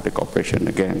we start the cooperation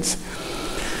again.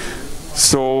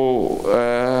 So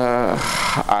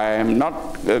I am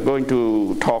not going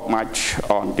to talk much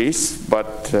on this,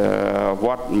 but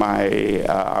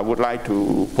I would like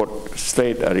to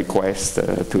state a request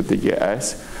to the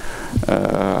US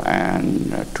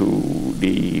and to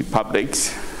the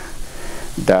publics,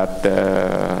 that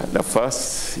the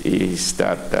first is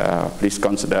that please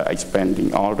consider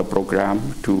expanding all the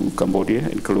program to Cambodia,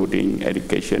 including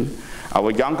education.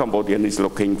 Our young Cambodian is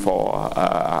looking for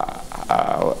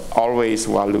always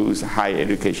values high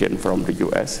education from the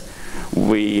US.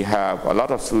 We have a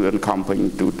lot of students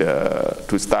coming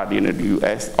to study in the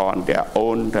US on their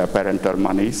own parental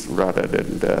monies rather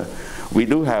than we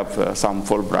do have some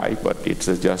Fulbright, but it's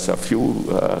just a few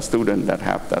students that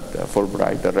have that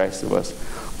Fulbright. The rest was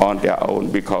on their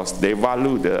own because they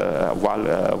value the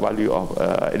value of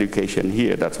education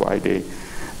here. That's why they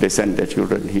send their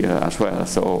children here as well.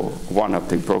 So one of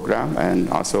the program, and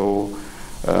also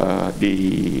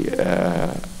the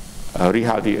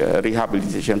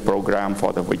rehabilitation program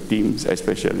for the victims,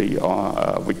 especially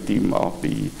victims of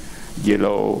the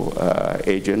yellow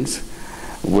agents,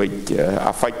 which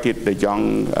affected the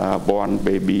young born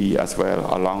baby as well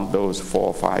along those 4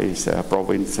 or 5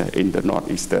 provinces in the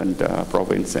northeastern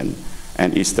province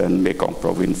and eastern Mekong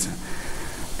province.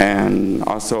 And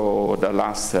also the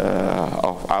last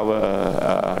of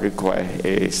our request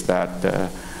is that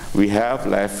we have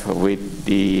left with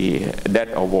the debt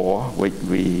of war, which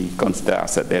we consider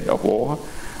as a debt of war,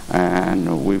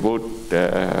 and we would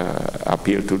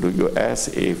appeal to the US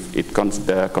if it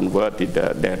converted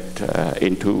the debt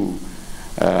into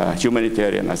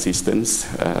humanitarian assistance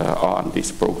on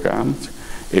this program.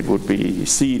 It would be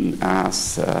seen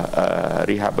as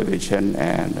rehabilitation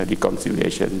and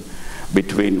reconciliation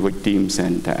between victims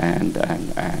and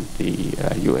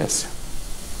the US.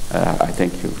 I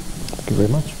thank you. Thank you very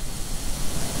much.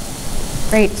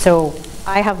 Great. So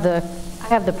I have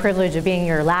the privilege of being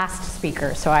your last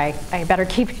speaker, so I better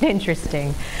keep it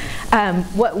interesting.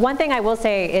 One thing I will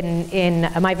say in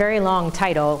my very long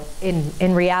title,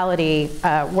 in reality,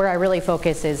 where I really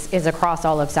focus is across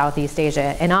all of Southeast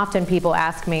Asia. And often people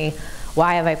ask me,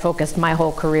 why have I focused my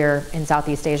whole career in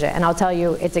Southeast Asia? And I'll tell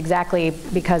you, it's exactly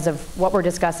because of what we're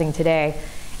discussing today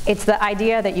It's the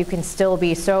idea that you can still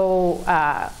be so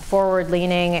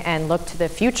forward-leaning and look to the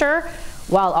future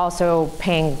while also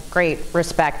paying great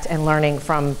respect and learning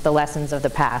from the lessons of the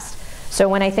past. So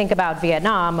when I think about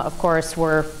Vietnam, of course,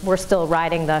 we're still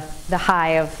riding the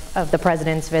high of the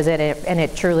president's visit, and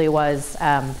it truly was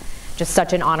just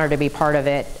such an honor to be part of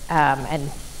it, and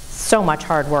so much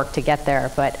hard work to get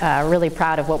there, but really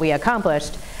proud of what we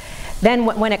accomplished. Then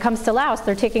when it comes to Laos,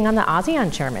 they're taking on the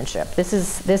ASEAN chairmanship. This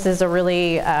is a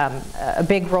really a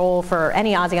big role for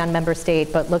any ASEAN member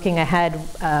state, but looking ahead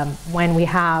when we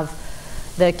have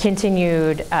the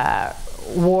continued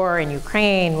war in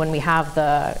Ukraine, when we have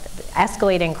the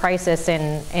escalating crisis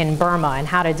in Burma and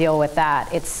how to deal with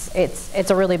that, it's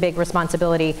a really big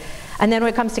responsibility. And then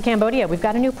when it comes to Cambodia, we've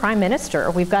got a new prime minister.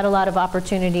 We've got a lot of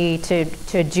opportunity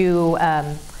to do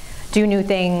new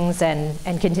things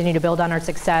and continue to build on our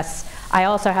success. I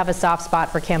also have a soft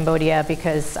spot for Cambodia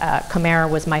because Khmer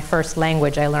was my first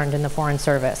language I learned in the Foreign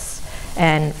Service.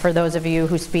 And for those of you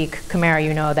who speak Khmer,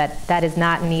 you know that that is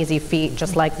not an easy feat,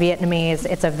 just like Vietnamese.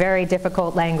 It's a very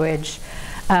difficult language.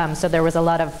 So there was a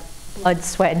lot of blood,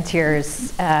 sweat, and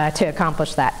tears to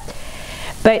accomplish that.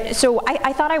 But so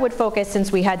I thought I would focus,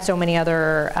 since we had so many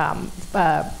other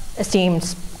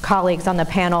esteemed colleagues on the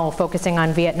panel focusing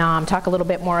on Vietnam, talk a little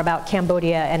bit more about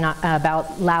Cambodia and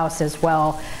about Laos as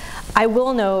well. I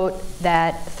will note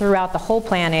that throughout the whole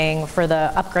planning for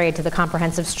the upgrade to the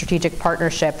Comprehensive Strategic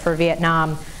Partnership for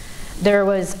Vietnam, there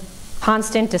was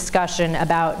constant discussion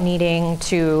about needing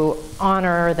to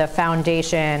honor the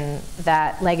foundation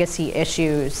that legacy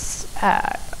issues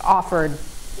offered.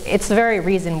 It's the very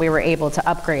reason we were able to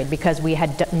upgrade, because we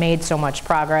had made so much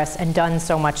progress and done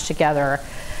so much together.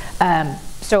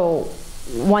 So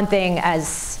one thing,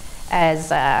 as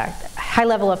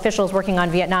high-level officials working on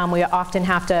Vietnam, we often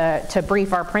have to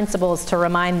brief our principals to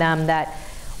remind them that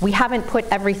we haven't put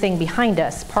everything behind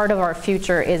us. Part of our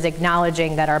future is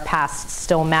acknowledging that our past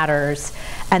still matters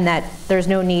and that there's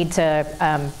no need to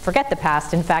forget the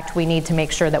past. In fact, we need to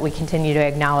make sure that we continue to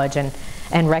acknowledge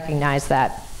and recognize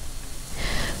that.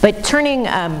 But turning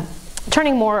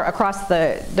more across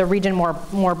the region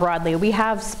more broadly, we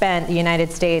have spent, the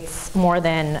United States, more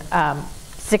than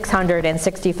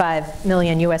 $665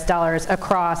 million US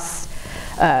across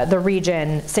the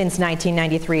region since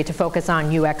 1993 to focus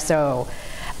on UXO.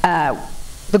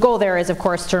 The goal there is, of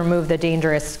course, to remove the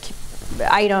dangerous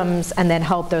items and then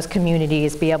help those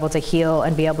communities be able to heal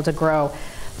and be able to grow.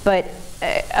 But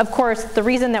of course, the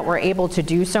reason that we're able to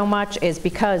do so much is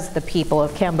because the people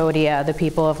of Cambodia, the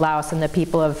people of Laos, and the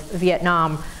people of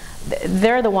Vietnam,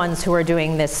 they're the ones who are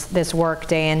doing this work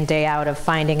day in, day out of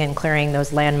finding and clearing those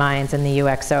landmines in the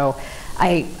UXO.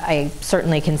 I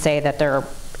certainly can say that their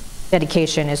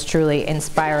dedication is truly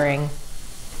inspiring.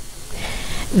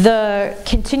 The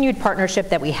continued partnership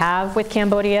that we have with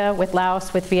Cambodia, with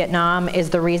Laos, with Vietnam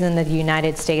is the reason that the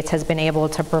United States has been able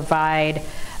to provide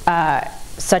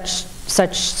such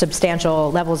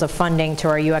substantial levels of funding to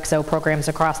our UXO programs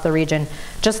across the region.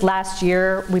 Just last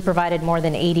year, we provided more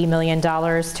than $80 million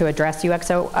to address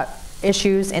UXO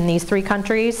issues in these three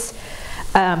countries.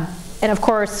 And of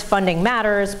course, funding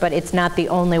matters, but it's not the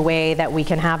only way that we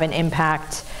can have an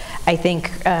impact. I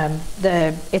think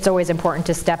it's always important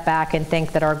to step back and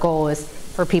think that our goal is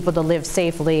for people to live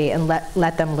safely and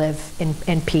let them live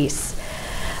in peace.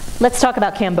 Let's talk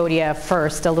about Cambodia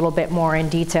first a little bit more in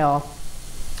detail.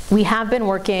 We have been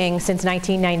working since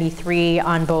 1993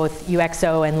 on both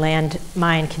UXO and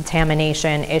landmine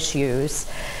contamination issues.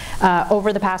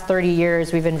 Over the past 30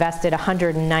 years, we've invested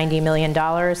 $190 million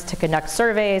to conduct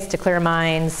surveys, to clear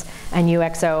mines and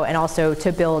UXO, and also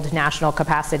to build national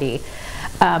capacity.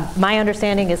 My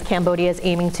understanding is Cambodia is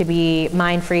aiming to be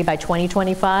mine-free by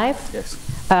 2025, yes.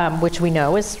 Which we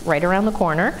know is right around the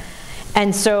corner.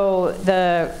 And so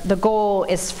the goal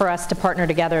is for us to partner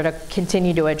together to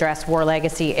continue to address war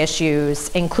legacy issues,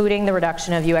 including the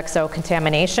reduction of UXO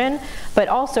contamination, but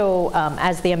also,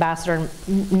 as the ambassador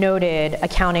noted,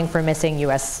 accounting for missing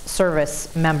U.S.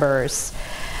 service members.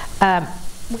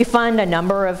 We fund a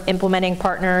number of implementing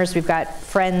partners. We've got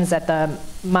friends at the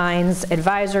Mines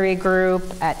Advisory Group,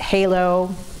 at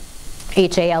HALO,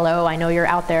 H-A-L-O. I know you're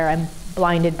out there. I'm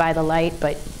blinded by the light,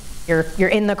 but you're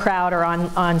in the crowd or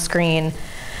on screen.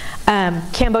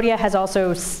 Cambodia has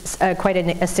also quite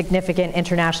a significant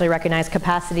internationally recognized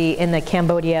capacity in the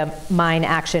Cambodia Mine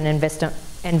Action and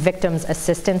Victims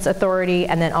Assistance Authority,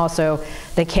 and then also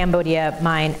the Cambodia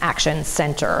Mine Action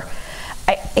Center.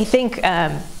 I think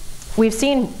we've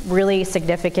seen really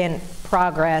significant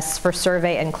progress for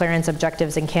survey and clearance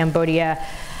objectives in Cambodia.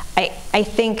 I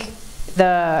think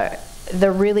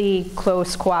the really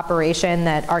close cooperation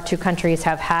that our two countries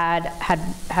have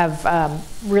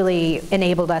really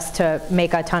enabled us to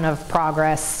make a ton of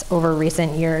progress over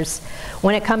recent years.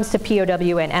 When it comes to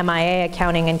POW and MIA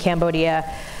accounting in Cambodia,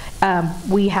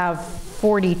 we have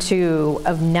 42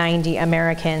 of 90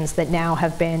 Americans that now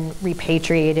have been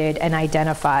repatriated and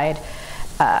identified.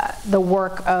 The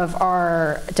work of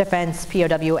our Defense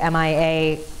POW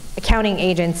MIA accounting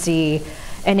agency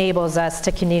enables us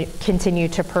to continue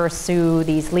to pursue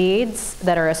these leads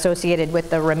that are associated with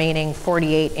the remaining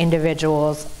 48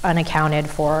 individuals unaccounted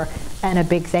for. And a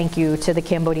big thank you to the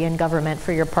Cambodian government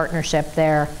for your partnership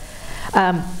there.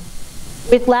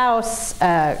 With Laos,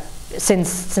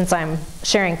 since I'm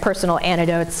sharing personal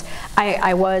anecdotes,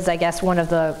 I was, I guess, one of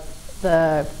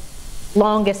the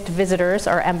longest visitors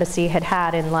our embassy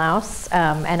had in Laos,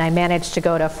 and I managed to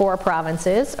go to 4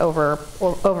 provinces over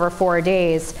 4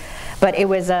 days. But it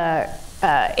was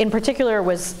in particular,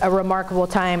 was a remarkable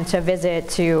time to visit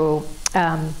to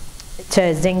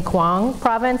Xingquang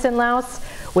province in Laos,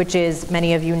 which is,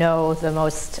 many of you know, the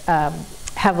most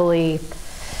heavily,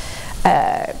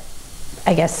 I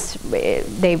guess,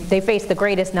 they face the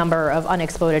greatest number of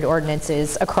unexploded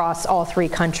ordnances across all 3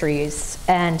 countries.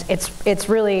 And it's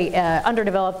really an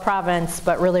underdeveloped province,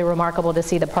 but really remarkable to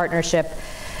see the partnership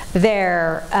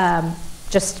there.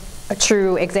 Just a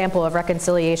true example of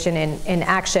reconciliation in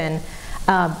action.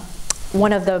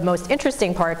 One of the most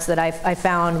interesting parts that I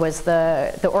found was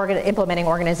the implementing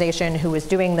organization who was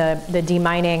doing the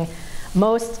demining.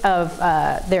 Most of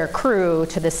their crew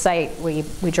to the site, we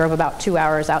drove about 2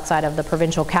 hours outside of the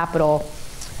provincial capital,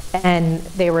 and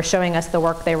they were showing us the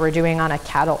work they were doing on a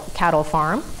cattle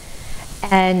farm.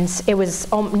 And it was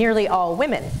nearly all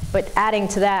women, but adding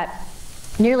to that,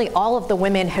 nearly all of the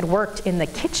women had worked in the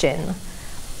kitchen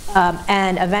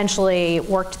and eventually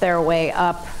worked their way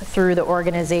up through the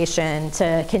organization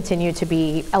to continue to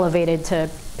be elevated to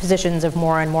positions of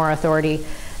more and more authority.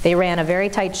 They ran a very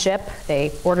tight ship.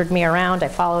 They ordered me around. I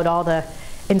followed all the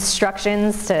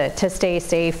instructions to stay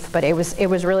safe, but it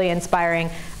was really inspiring.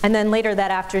 And then later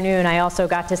that afternoon, I also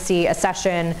got to see a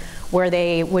session where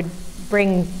they would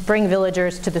bring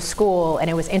villagers to the school, and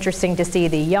it was interesting to see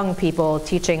the young people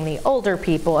teaching the older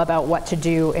people about what to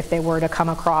do if they were to come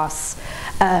across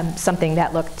something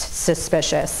that looked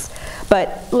suspicious.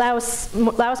 But Laos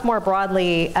more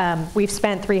broadly, we've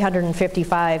spent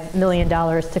 $355 million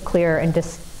to clear and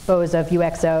dispose of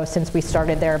UXO since we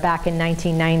started there back in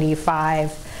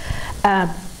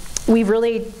 1995. We've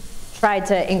really tried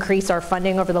to increase our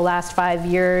funding over the last 5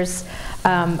 years.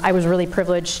 I was really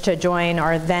privileged to join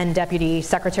our then Deputy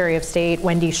Secretary of State,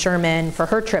 Wendy Sherman, for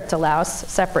her trip to Laos,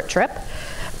 separate trip,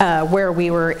 where we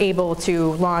were able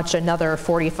to launch another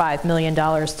 $45 million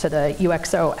to the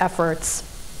UXO efforts.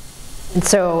 And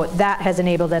so that has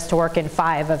enabled us to work in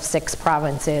 5 of 6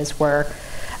 provinces where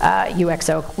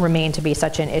UXO remained to be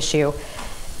such an issue.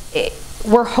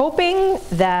 We're hoping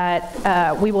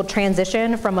that we will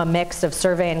transition from a mix of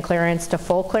survey and clearance to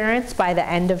full clearance by the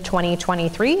end of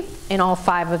 2023 in all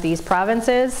 5 of these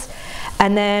provinces.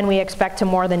 And then we expect to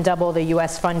more than double the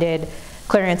US-funded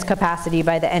clearance capacity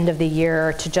by the end of the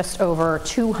year to just over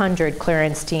 200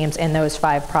 clearance teams in those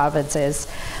 5 provinces.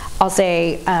 I'll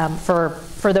say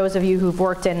for those of you who've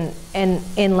worked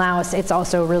in Laos, it's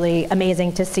also really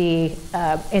amazing to see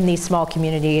in these small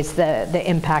communities the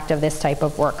impact of this type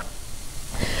of work.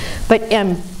 But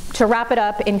to wrap it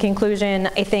up, in conclusion,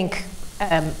 I think,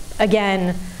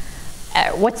 again,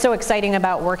 what's so exciting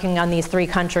about working on these 3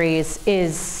 countries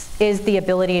is the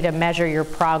ability to measure your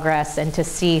progress and to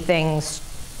see things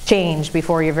change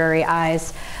before your very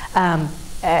eyes.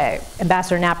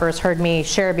 Ambassador Knappers heard me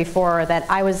share before that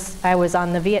I was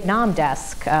on the Vietnam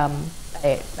desk,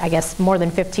 I guess more than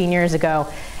 15 years ago.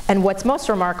 And what's most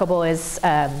remarkable is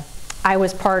I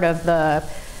was part of the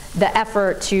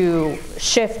effort to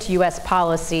shift US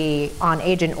policy on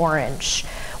Agent Orange,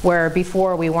 where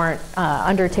before we weren't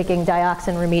undertaking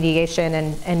dioxin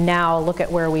remediation, and now look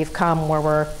at where we've come, where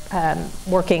we're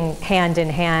working hand in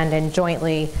hand and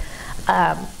jointly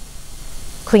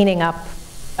cleaning up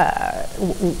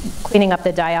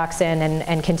the dioxin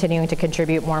and continuing to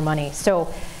contribute more money.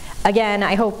 So again,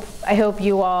 I hope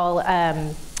you all,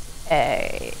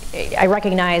 I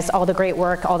recognize all the great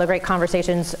work, all the great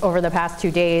conversations over the past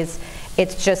 2 days.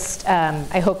 It's just,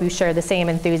 I hope you share the same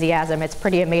enthusiasm. It's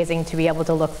pretty amazing to be able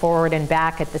to look forward and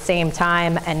back at the same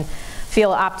time and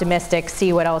feel optimistic,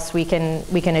 see what else we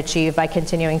can achieve by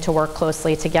continuing to work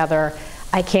closely together.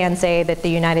 I can say that the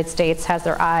United States has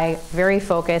their eye very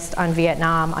focused on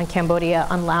Vietnam, on Cambodia,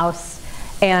 on Laos,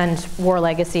 and war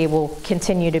legacy will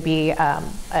continue to be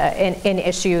an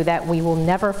issue that we will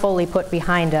never fully put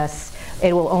behind us,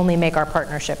 it will only make our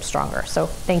partnership stronger. So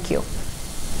thank you.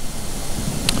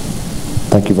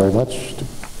 Thank you very much.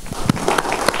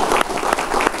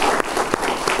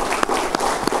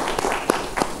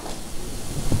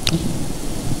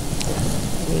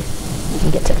 We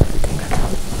can get to everything.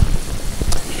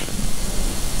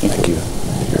 Thank you,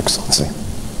 Your Excellency.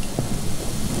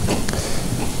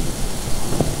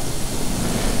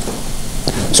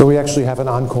 So we actually have an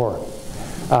encore.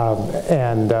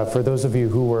 For those of you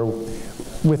who were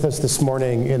with us this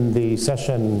morning in the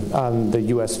session on the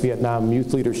U.S.-Vietnam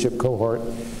Youth Leadership Cohort,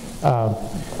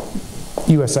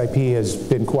 USIP has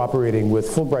been cooperating with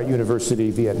Fulbright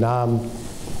University Vietnam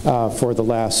for the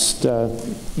last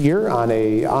year on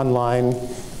an online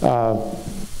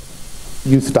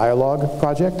youth dialogue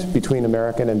project between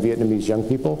American and Vietnamese young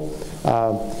people.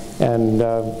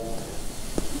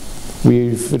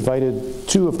 We've invited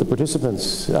two of the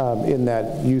participants in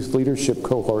that youth leadership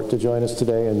cohort to join us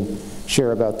today and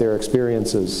share about their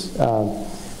experiences. Tommy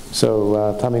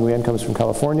Nguyen comes from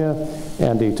California.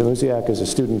 Andy Tamuziak is a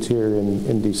student here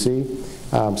in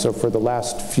DC. So for the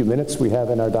last few minutes we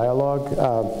have in our dialogue,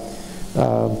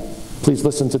 please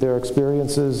listen to their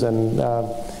experiences and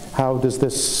how does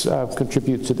this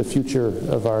contribute to the future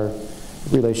of our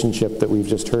relationship that we've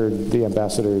just heard the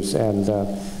ambassadors and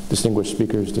distinguished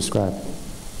speakers describe.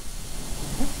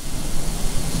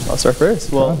 I'll start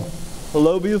first. Well,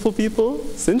 hello beautiful people.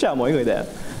 Xin chào mọi người đẹp.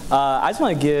 I just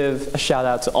want to give a shout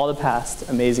out to all the past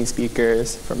amazing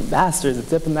speakers, from ambassadors, the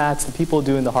diplomats, the people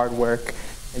doing the hard work.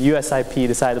 And USIP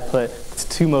decided to put the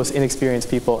two most inexperienced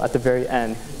people at the very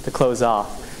end to close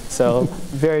off. So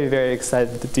very, very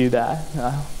excited to do that.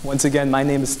 Once again, my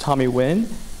name is Tommy Nguyen.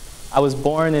 I was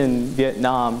born in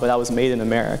Vietnam, but I was made in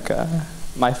America.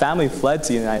 My family fled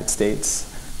to the United States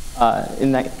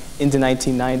in the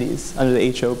 1990s under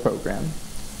the HO program,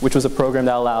 which was a program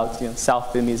that allowed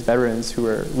South Vietnamese veterans who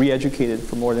were re-educated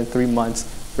for more than 3 months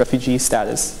refugee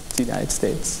status to the United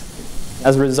States.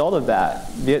 As a result of that,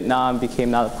 Vietnam became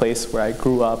not a place where I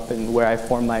grew up and where I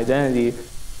formed my identity,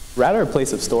 rather a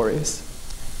place of stories.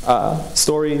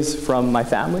 Stories from my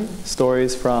family,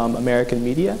 stories from American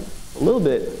media, a little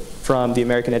bit from the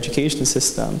American education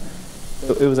system.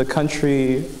 It was a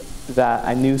country that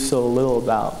I knew so little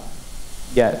about,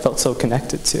 yet felt so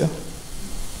connected to.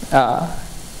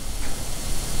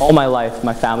 All my life,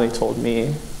 my family told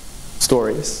me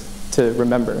stories to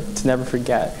remember, to never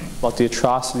forget about the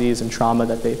atrocities and trauma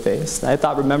that they faced. And I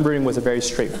thought remembering was a very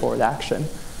straightforward action.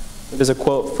 There's a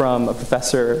quote from a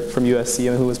professor from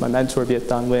USC who was my mentor, Viet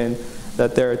Thanh Nguyen,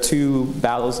 that there are two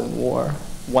battles in war,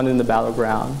 one in the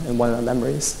battleground and one in our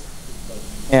memories.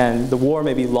 And the war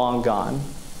may be long gone,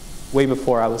 way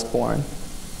before I was born,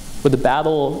 but the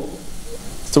battle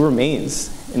still remains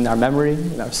in our memory,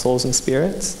 in our souls and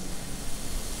spirits.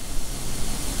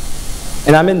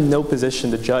 And I'm in no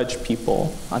position to judge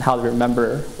people on how to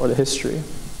remember or the history.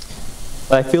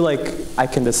 But I feel like I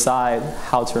can decide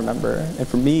how to remember. And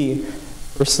for me,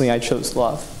 personally, I chose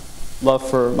love. Love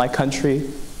for my country,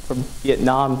 for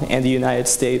Vietnam and the United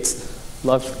States.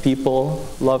 Love for people,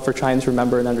 love for trying to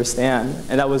remember and understand.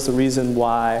 And that was the reason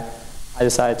why I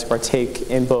decided to partake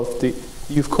in both the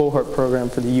youth cohort program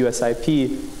for the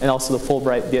USIP and also the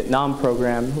Fulbright Vietnam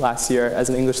program last year as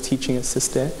an English teaching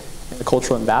assistant and a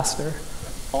cultural ambassador.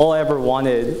 All I ever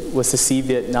wanted was to see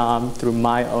Vietnam through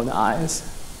my own eyes.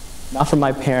 Not from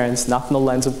my parents, not from the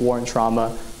lens of war and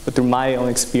trauma, but through my own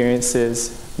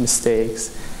experiences,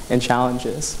 mistakes, and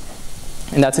challenges.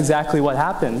 And that's exactly what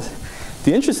happened.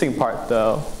 The interesting part,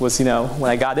 though, was when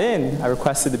I got in, I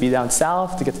requested to be down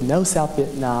south to get to know South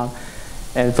Vietnam.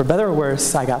 And for better or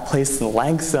worse, I got placed in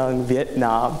Lang Son,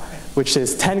 Vietnam, which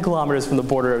is 10 kilometers from the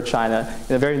border of China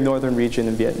in a very northern region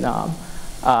in Vietnam.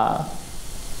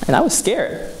 And I was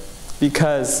scared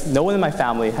because no one in my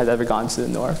family had ever gone to the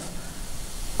north.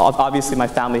 Obviously, my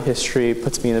family history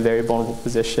puts me in a very vulnerable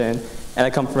position, and I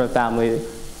come from a family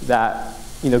that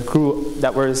grew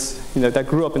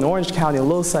up in Orange County, in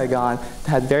Little Saigon, that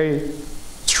had very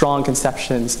strong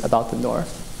conceptions about the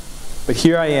north. But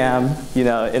here I am, in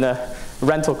a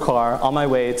rental car on my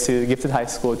way to Gifted High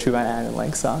School, Chu Van An in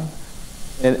Lang Son.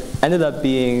 And it ended up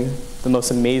being the most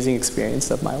amazing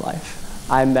experience of my life.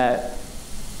 I met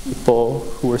people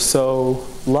who were so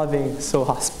loving, so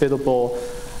hospitable,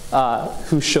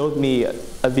 who showed me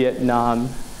a Vietnam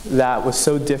that was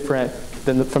so different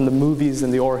from the movies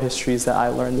and the oral histories that I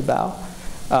learned about.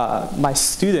 My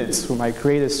students were my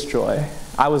greatest joy.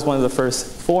 I was one of the first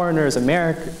foreigners,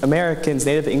 Americans,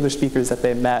 native English speakers that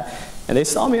they met, and they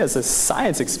saw me as a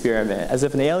science experiment, as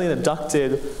if an alien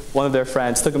abducted one of their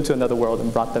friends, took them to another world,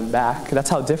 and brought them back. That's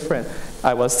how different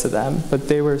I was to them, but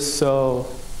they were so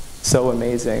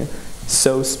amazing.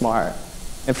 so smart,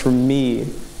 and for me,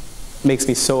 makes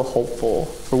me so hopeful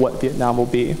for what Vietnam will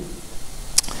be.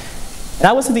 And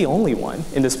I wasn't the only one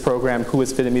in this program who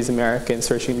was Vietnamese American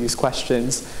searching these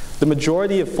questions. The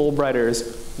majority of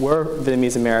Fulbrighters were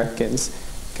Vietnamese Americans,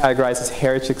 categorized as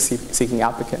heritage-seeking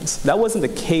applicants. That wasn't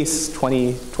the case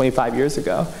 20, 25 years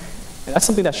ago, and that's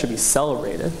something that should be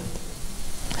celebrated.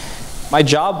 My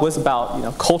job was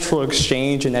about cultural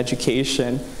exchange and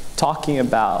education, talking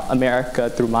about America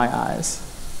through my eyes.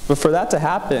 But for that to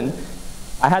happen,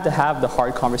 I had to have the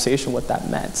hard conversation what that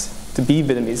meant, to be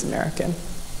Vietnamese American.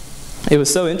 It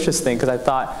was so interesting because I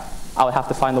thought I would have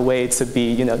to find a way to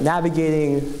be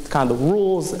navigating kind of the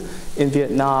rules in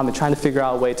Vietnam and trying to figure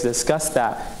out a way to discuss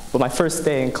that. But my first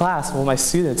day in class, one of my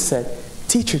students said,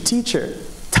 teacher,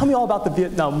 tell me all about the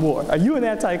Vietnam War. Are you an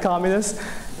anti-communist?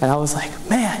 And I was like,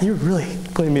 man, you're really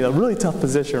putting me in a really tough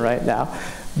position right now.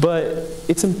 But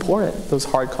it's important, those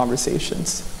hard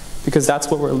conversations, because that's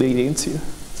what we're leading to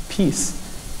peace.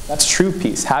 That's true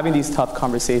peace, having these tough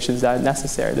conversations that are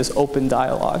necessary, this open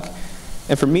dialogue.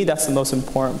 And for me, that's the most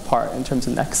important part in terms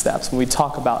of next steps when we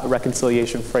talk about a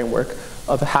reconciliation framework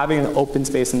of having an open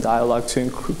space and dialogue to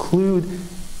include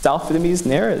South Vietnamese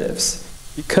narratives.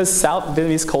 Because South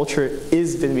Vietnamese culture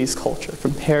is Vietnamese culture,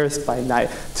 from Paris by night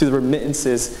to the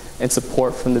remittances and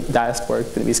support from the diasporic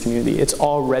Vietnamese community. It's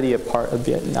already a part of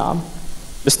Vietnam,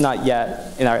 just not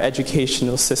yet in our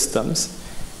educational systems.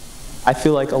 I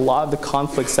feel like a lot of the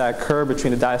conflicts that occur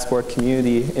between the diasporic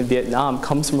community in Vietnam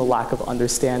comes from a lack of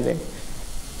understanding.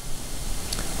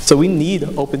 So we need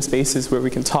open spaces where we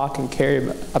can talk and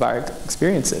care about our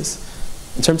experiences.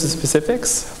 In terms of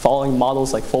specifics, following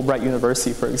models like Fulbright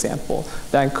University, for example,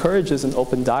 that encourages an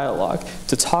open dialogue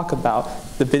to talk about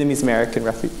the Vietnamese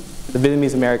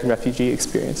American refugee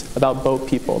experience, about boat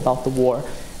people, about the war,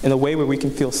 in a way where we can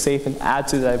feel safe and add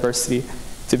to the diversity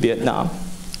to Vietnam.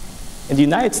 And the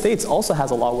United States also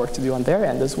has a lot of work to do on their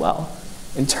end as well,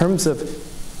 in terms of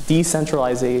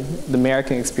decentralizing the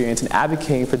American experience and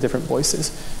advocating for different voices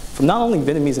from not only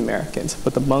Vietnamese Americans,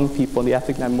 but the Hmong people and the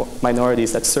ethnic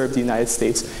minorities that serve the United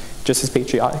States just as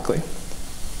patriotically.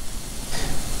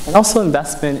 And also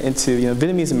investment into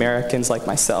Vietnamese Americans like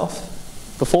myself.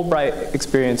 The Fulbright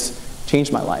experience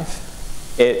changed my life.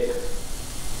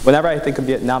 Whenever I think of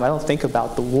Vietnam, I don't think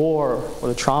about the war or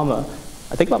the trauma.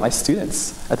 I think about my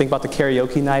students. I think about the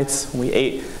karaoke nights when we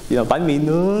ate, bánh mì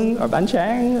nướng or bánh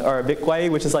tráng or vịt quay,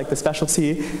 which is like the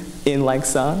specialty in Lang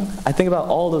Son. I think about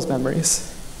all those memories.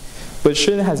 But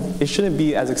it shouldn't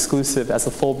be as exclusive as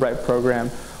the Fulbright program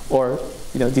or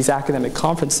these academic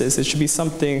conferences. It should be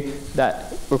something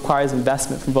that requires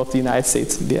investment from both the United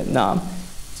States and Vietnam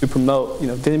to promote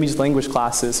Vietnamese language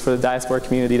classes for the diaspora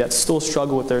community that still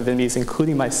struggle with their Vietnamese,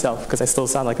 including myself, because I still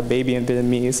sound like a baby in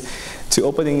Vietnamese, to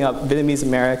opening up Vietnamese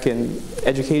American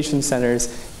education centers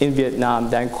in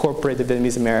Vietnam that incorporate the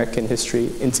Vietnamese American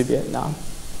history into Vietnam.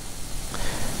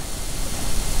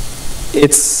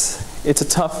 It's a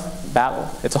tough battle.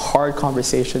 It's a hard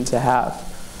conversation to have.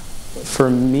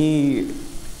 For me,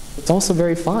 it's also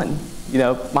very fun.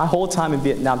 My whole time in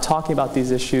Vietnam talking about these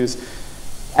issues,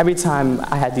 every time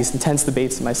I had these intense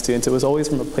debates with my students, it was always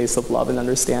from a place of love and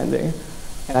understanding.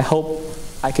 And I hope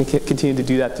I can continue to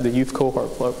do that through the youth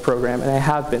cohort program, and I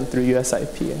have been through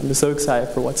USIP. I'm so excited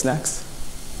for what's next.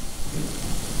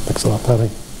 Thanks a lot, Patty.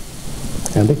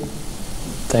 Andy?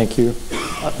 Thank you.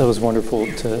 That was wonderful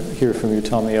to hear from you,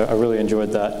 Tommy. I really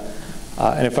enjoyed that.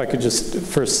 And if I could just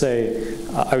first say,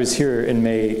 I was here in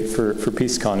May for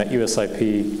PeaceCon at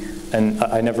USIP, and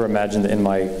I never imagined that in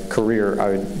my career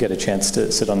I would get a chance to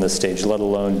sit on this stage, let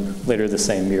alone later the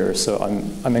same year. So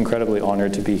I'm incredibly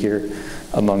honored to be here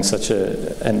among such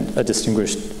a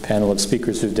distinguished panel of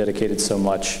speakers who've dedicated so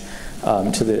much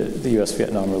to the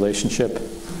U.S.-Vietnam relationship.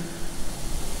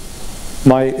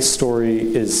 My story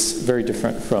is very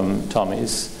different from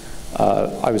Tommy's.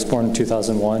 I was born in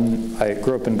 2001. I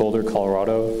grew up in Boulder,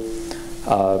 Colorado.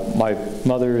 My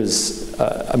mother is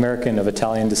American of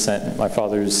Italian descent. My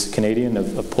father's Canadian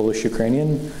of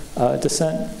Polish-Ukrainian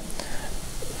descent.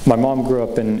 My mom grew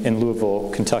up in Louisville,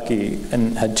 Kentucky,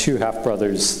 and had two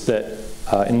half-brothers that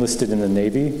enlisted in the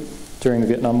Navy during the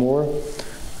Vietnam War.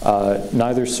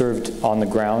 Neither served on the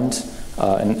ground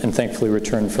and thankfully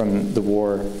returned from the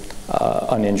war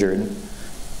uninjured.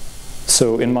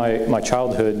 So in my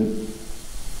childhood,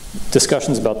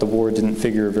 discussions about the war didn't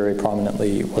figure very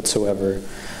prominently whatsoever.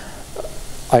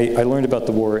 I learned about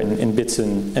the war in bits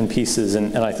and pieces,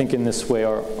 and I think in this way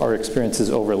our experiences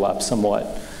overlap somewhat.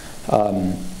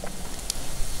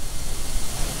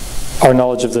 Our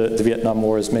knowledge of the Vietnam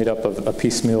War is made up of a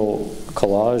piecemeal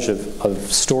collage of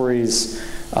stories,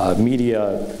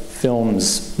 media,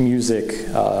 films, music,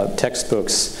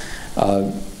 textbooks,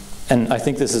 and I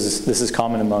think this is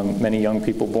common among many young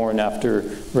people born after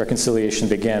reconciliation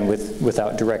began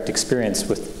without direct experience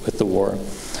with the war.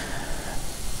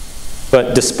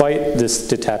 But despite this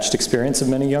detached experience of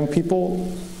many young people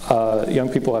have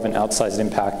an outsized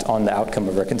impact on the outcome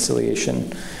of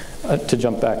reconciliation. To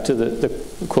jump back to the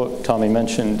quote Tommy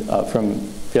mentioned from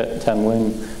Viet Thanh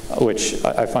Nguyen, which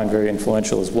I find very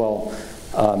influential as well.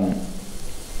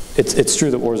 It's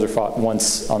true that wars are fought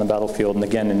once on the battlefield and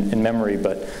again in memory,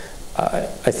 but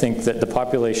I think that the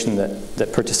population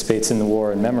that participates in the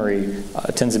war in memory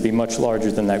tends to be much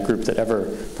larger than that group that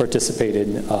ever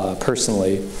participated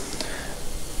personally.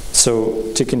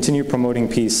 So to continue promoting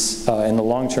peace in the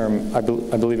long term, I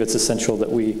believe it's essential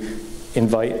that we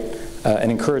invite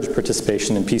and encourage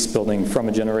participation in peace building from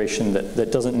a generation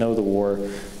that doesn't know the war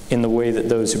in the way that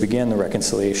those who began the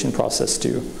reconciliation process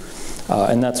do.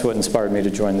 And that's what inspired me to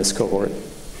join this cohort.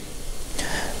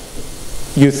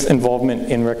 Youth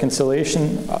involvement in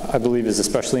reconciliation, I believe, is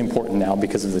especially important now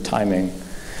because of the timing.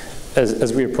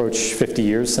 As we approach 50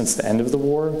 years since the end of the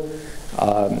war,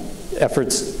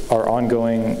 efforts are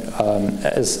ongoing,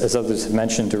 as others have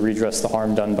mentioned, to redress the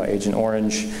harm done by Agent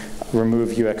Orange, remove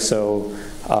UXO,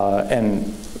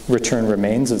 and return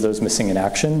remains of those missing in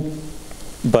action.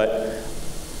 But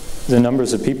the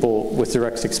numbers of people with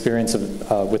direct experience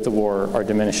with the war are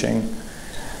diminishing.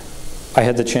 I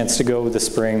had the chance to go this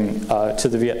spring to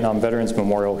the Vietnam Veterans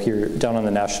Memorial here down on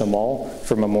the National Mall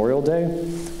for Memorial Day.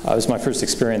 It was my first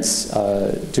experience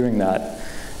doing that.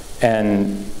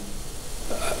 And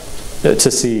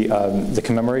to see the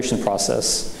commemoration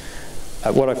process.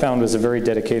 What I found was a very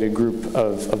dedicated group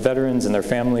of veterans and their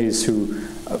families who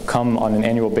come on an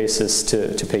annual basis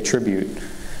to pay tribute.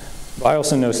 I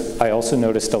also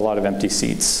noticed a lot of empty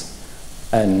seats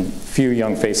and few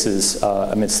young faces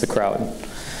amidst the crowd.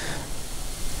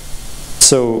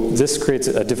 So this creates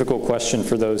a difficult question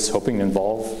for those hoping to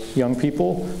involve young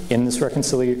people in this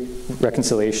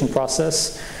reconciliation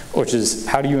process, which is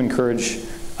how do you encourage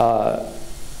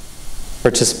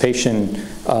participation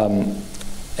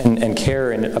and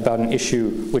care about an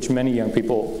issue which many young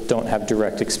people don't have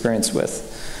direct experience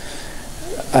with.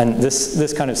 And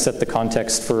this kind of set the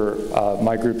context for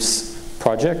my group's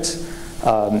project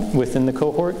within the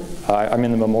cohort. I'm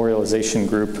in the memorialization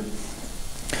group.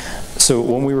 So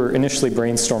when we were initially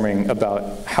brainstorming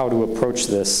about how to approach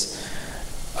this,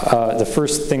 the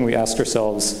first thing we asked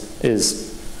ourselves is,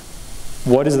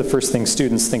 what is the first thing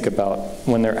students think about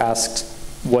when they're asked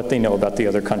what they know about the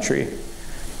other country?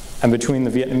 And between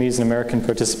the Vietnamese and American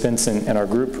participants in our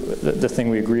group, the thing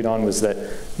we agreed on was that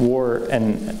war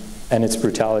and its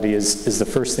brutality is the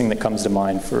first thing that comes to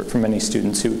mind for many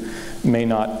students who may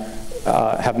not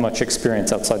have much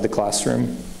experience outside the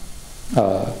classroom.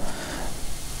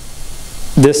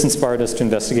 This inspired us to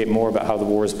investigate more about how the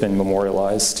war has been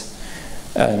memorialized.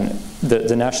 And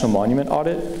the National Monument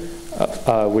Audit,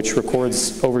 which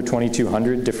records over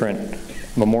 2,200 different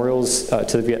memorials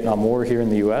to the Vietnam War here in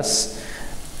the US,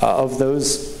 of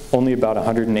those, only about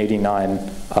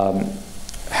 189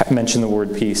 mention the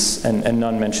word peace, and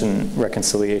none mention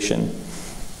reconciliation.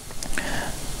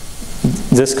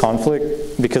 This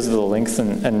conflict, because of the length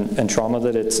and trauma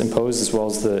that it's imposed, as well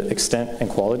as the extent and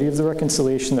quality of the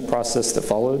reconciliation, the process that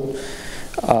followed,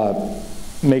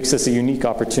 makes this a unique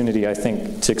opportunity, I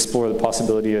think, to explore the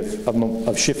possibility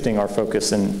of shifting our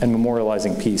focus and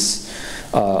memorializing peace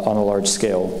on a large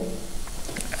scale.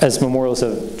 As memorials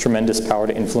have tremendous power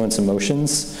to influence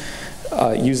emotions,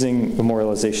 using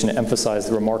memorialization to emphasize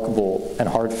the remarkable and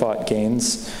hard-fought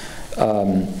gains,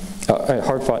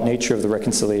 hard-fought nature of the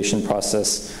reconciliation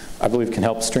process, I believe can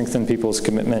help strengthen people's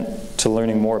commitment to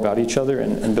learning more about each other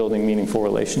and building meaningful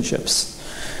relationships.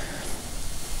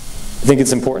 I think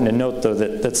it's important to note, though,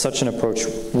 that such an approach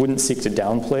wouldn't seek to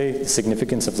downplay the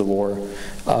significance of the war,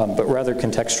 but rather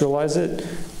contextualize it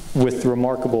with the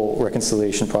remarkable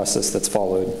reconciliation process that's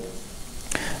followed.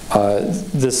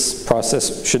 This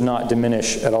process should not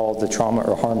diminish at all the trauma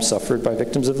or harm suffered by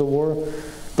victims of the war,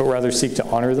 but rather seek to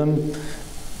honor them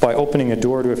by opening a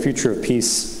door to a future of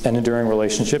peace and enduring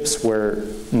relationships where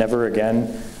never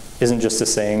again isn't just a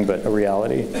saying, but a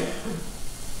reality.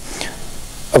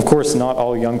 Of course, not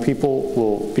all young people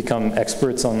will become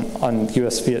experts on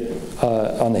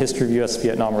the history of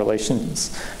U.S.-Vietnam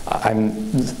relations.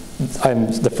 I'm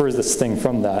the furthest thing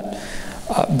from that.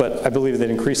 But I believe that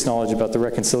increased knowledge about the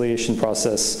reconciliation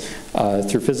process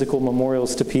through physical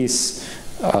memorials to peace,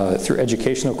 through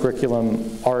educational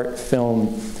curriculum, art,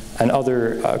 film, and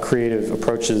other creative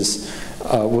approaches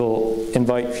will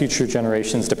invite future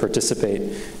generations to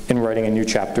participate in writing a new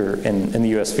chapter in the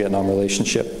U.S.-Vietnam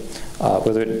relationship.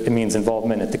 whether it means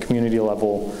involvement at the community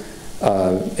level,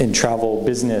 in travel,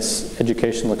 business,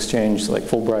 educational exchange like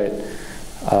Fulbright.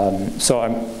 So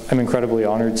I'm incredibly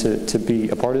honored to be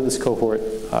a part of this cohort.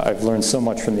 I've learned so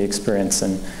much from the experience,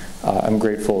 and I'm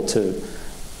grateful to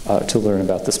learn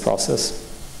about this process.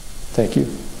 Thank you.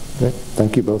 Great.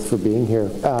 Thank you both for being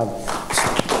here.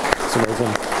 It's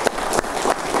amazing.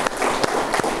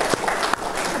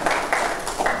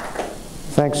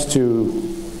 Thanks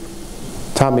to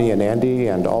Tommy and Andy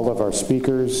and all of our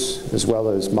speakers, as well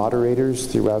as moderators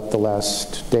throughout the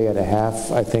last day and a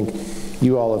half. I think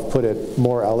you all have put it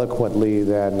more eloquently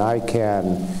than I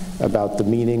can about the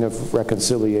meaning of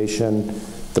reconciliation,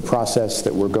 the process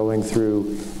that we're going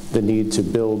through, the need to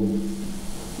build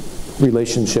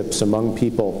relationships among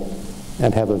people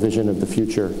and have a vision of the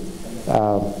future.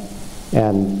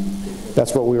 And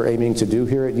that's what we are aiming to do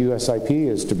here at USIP,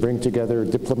 is to bring together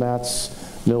diplomats,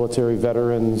 military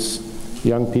veterans,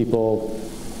 young people,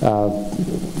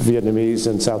 Vietnamese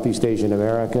and Southeast Asian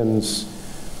Americans,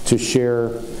 to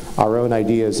share our own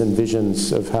ideas and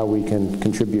visions of how we can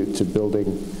contribute to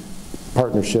building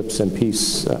partnerships and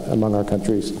peace among our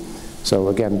countries. So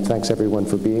again, thanks everyone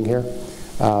for being here,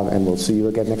 and we'll see you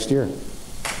again next year.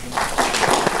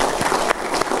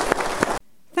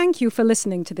 Thank you for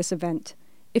listening to this event.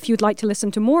 If you'd like to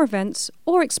listen to more events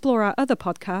or explore our other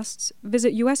podcasts,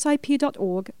 visit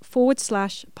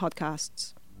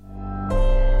usip.org/podcasts.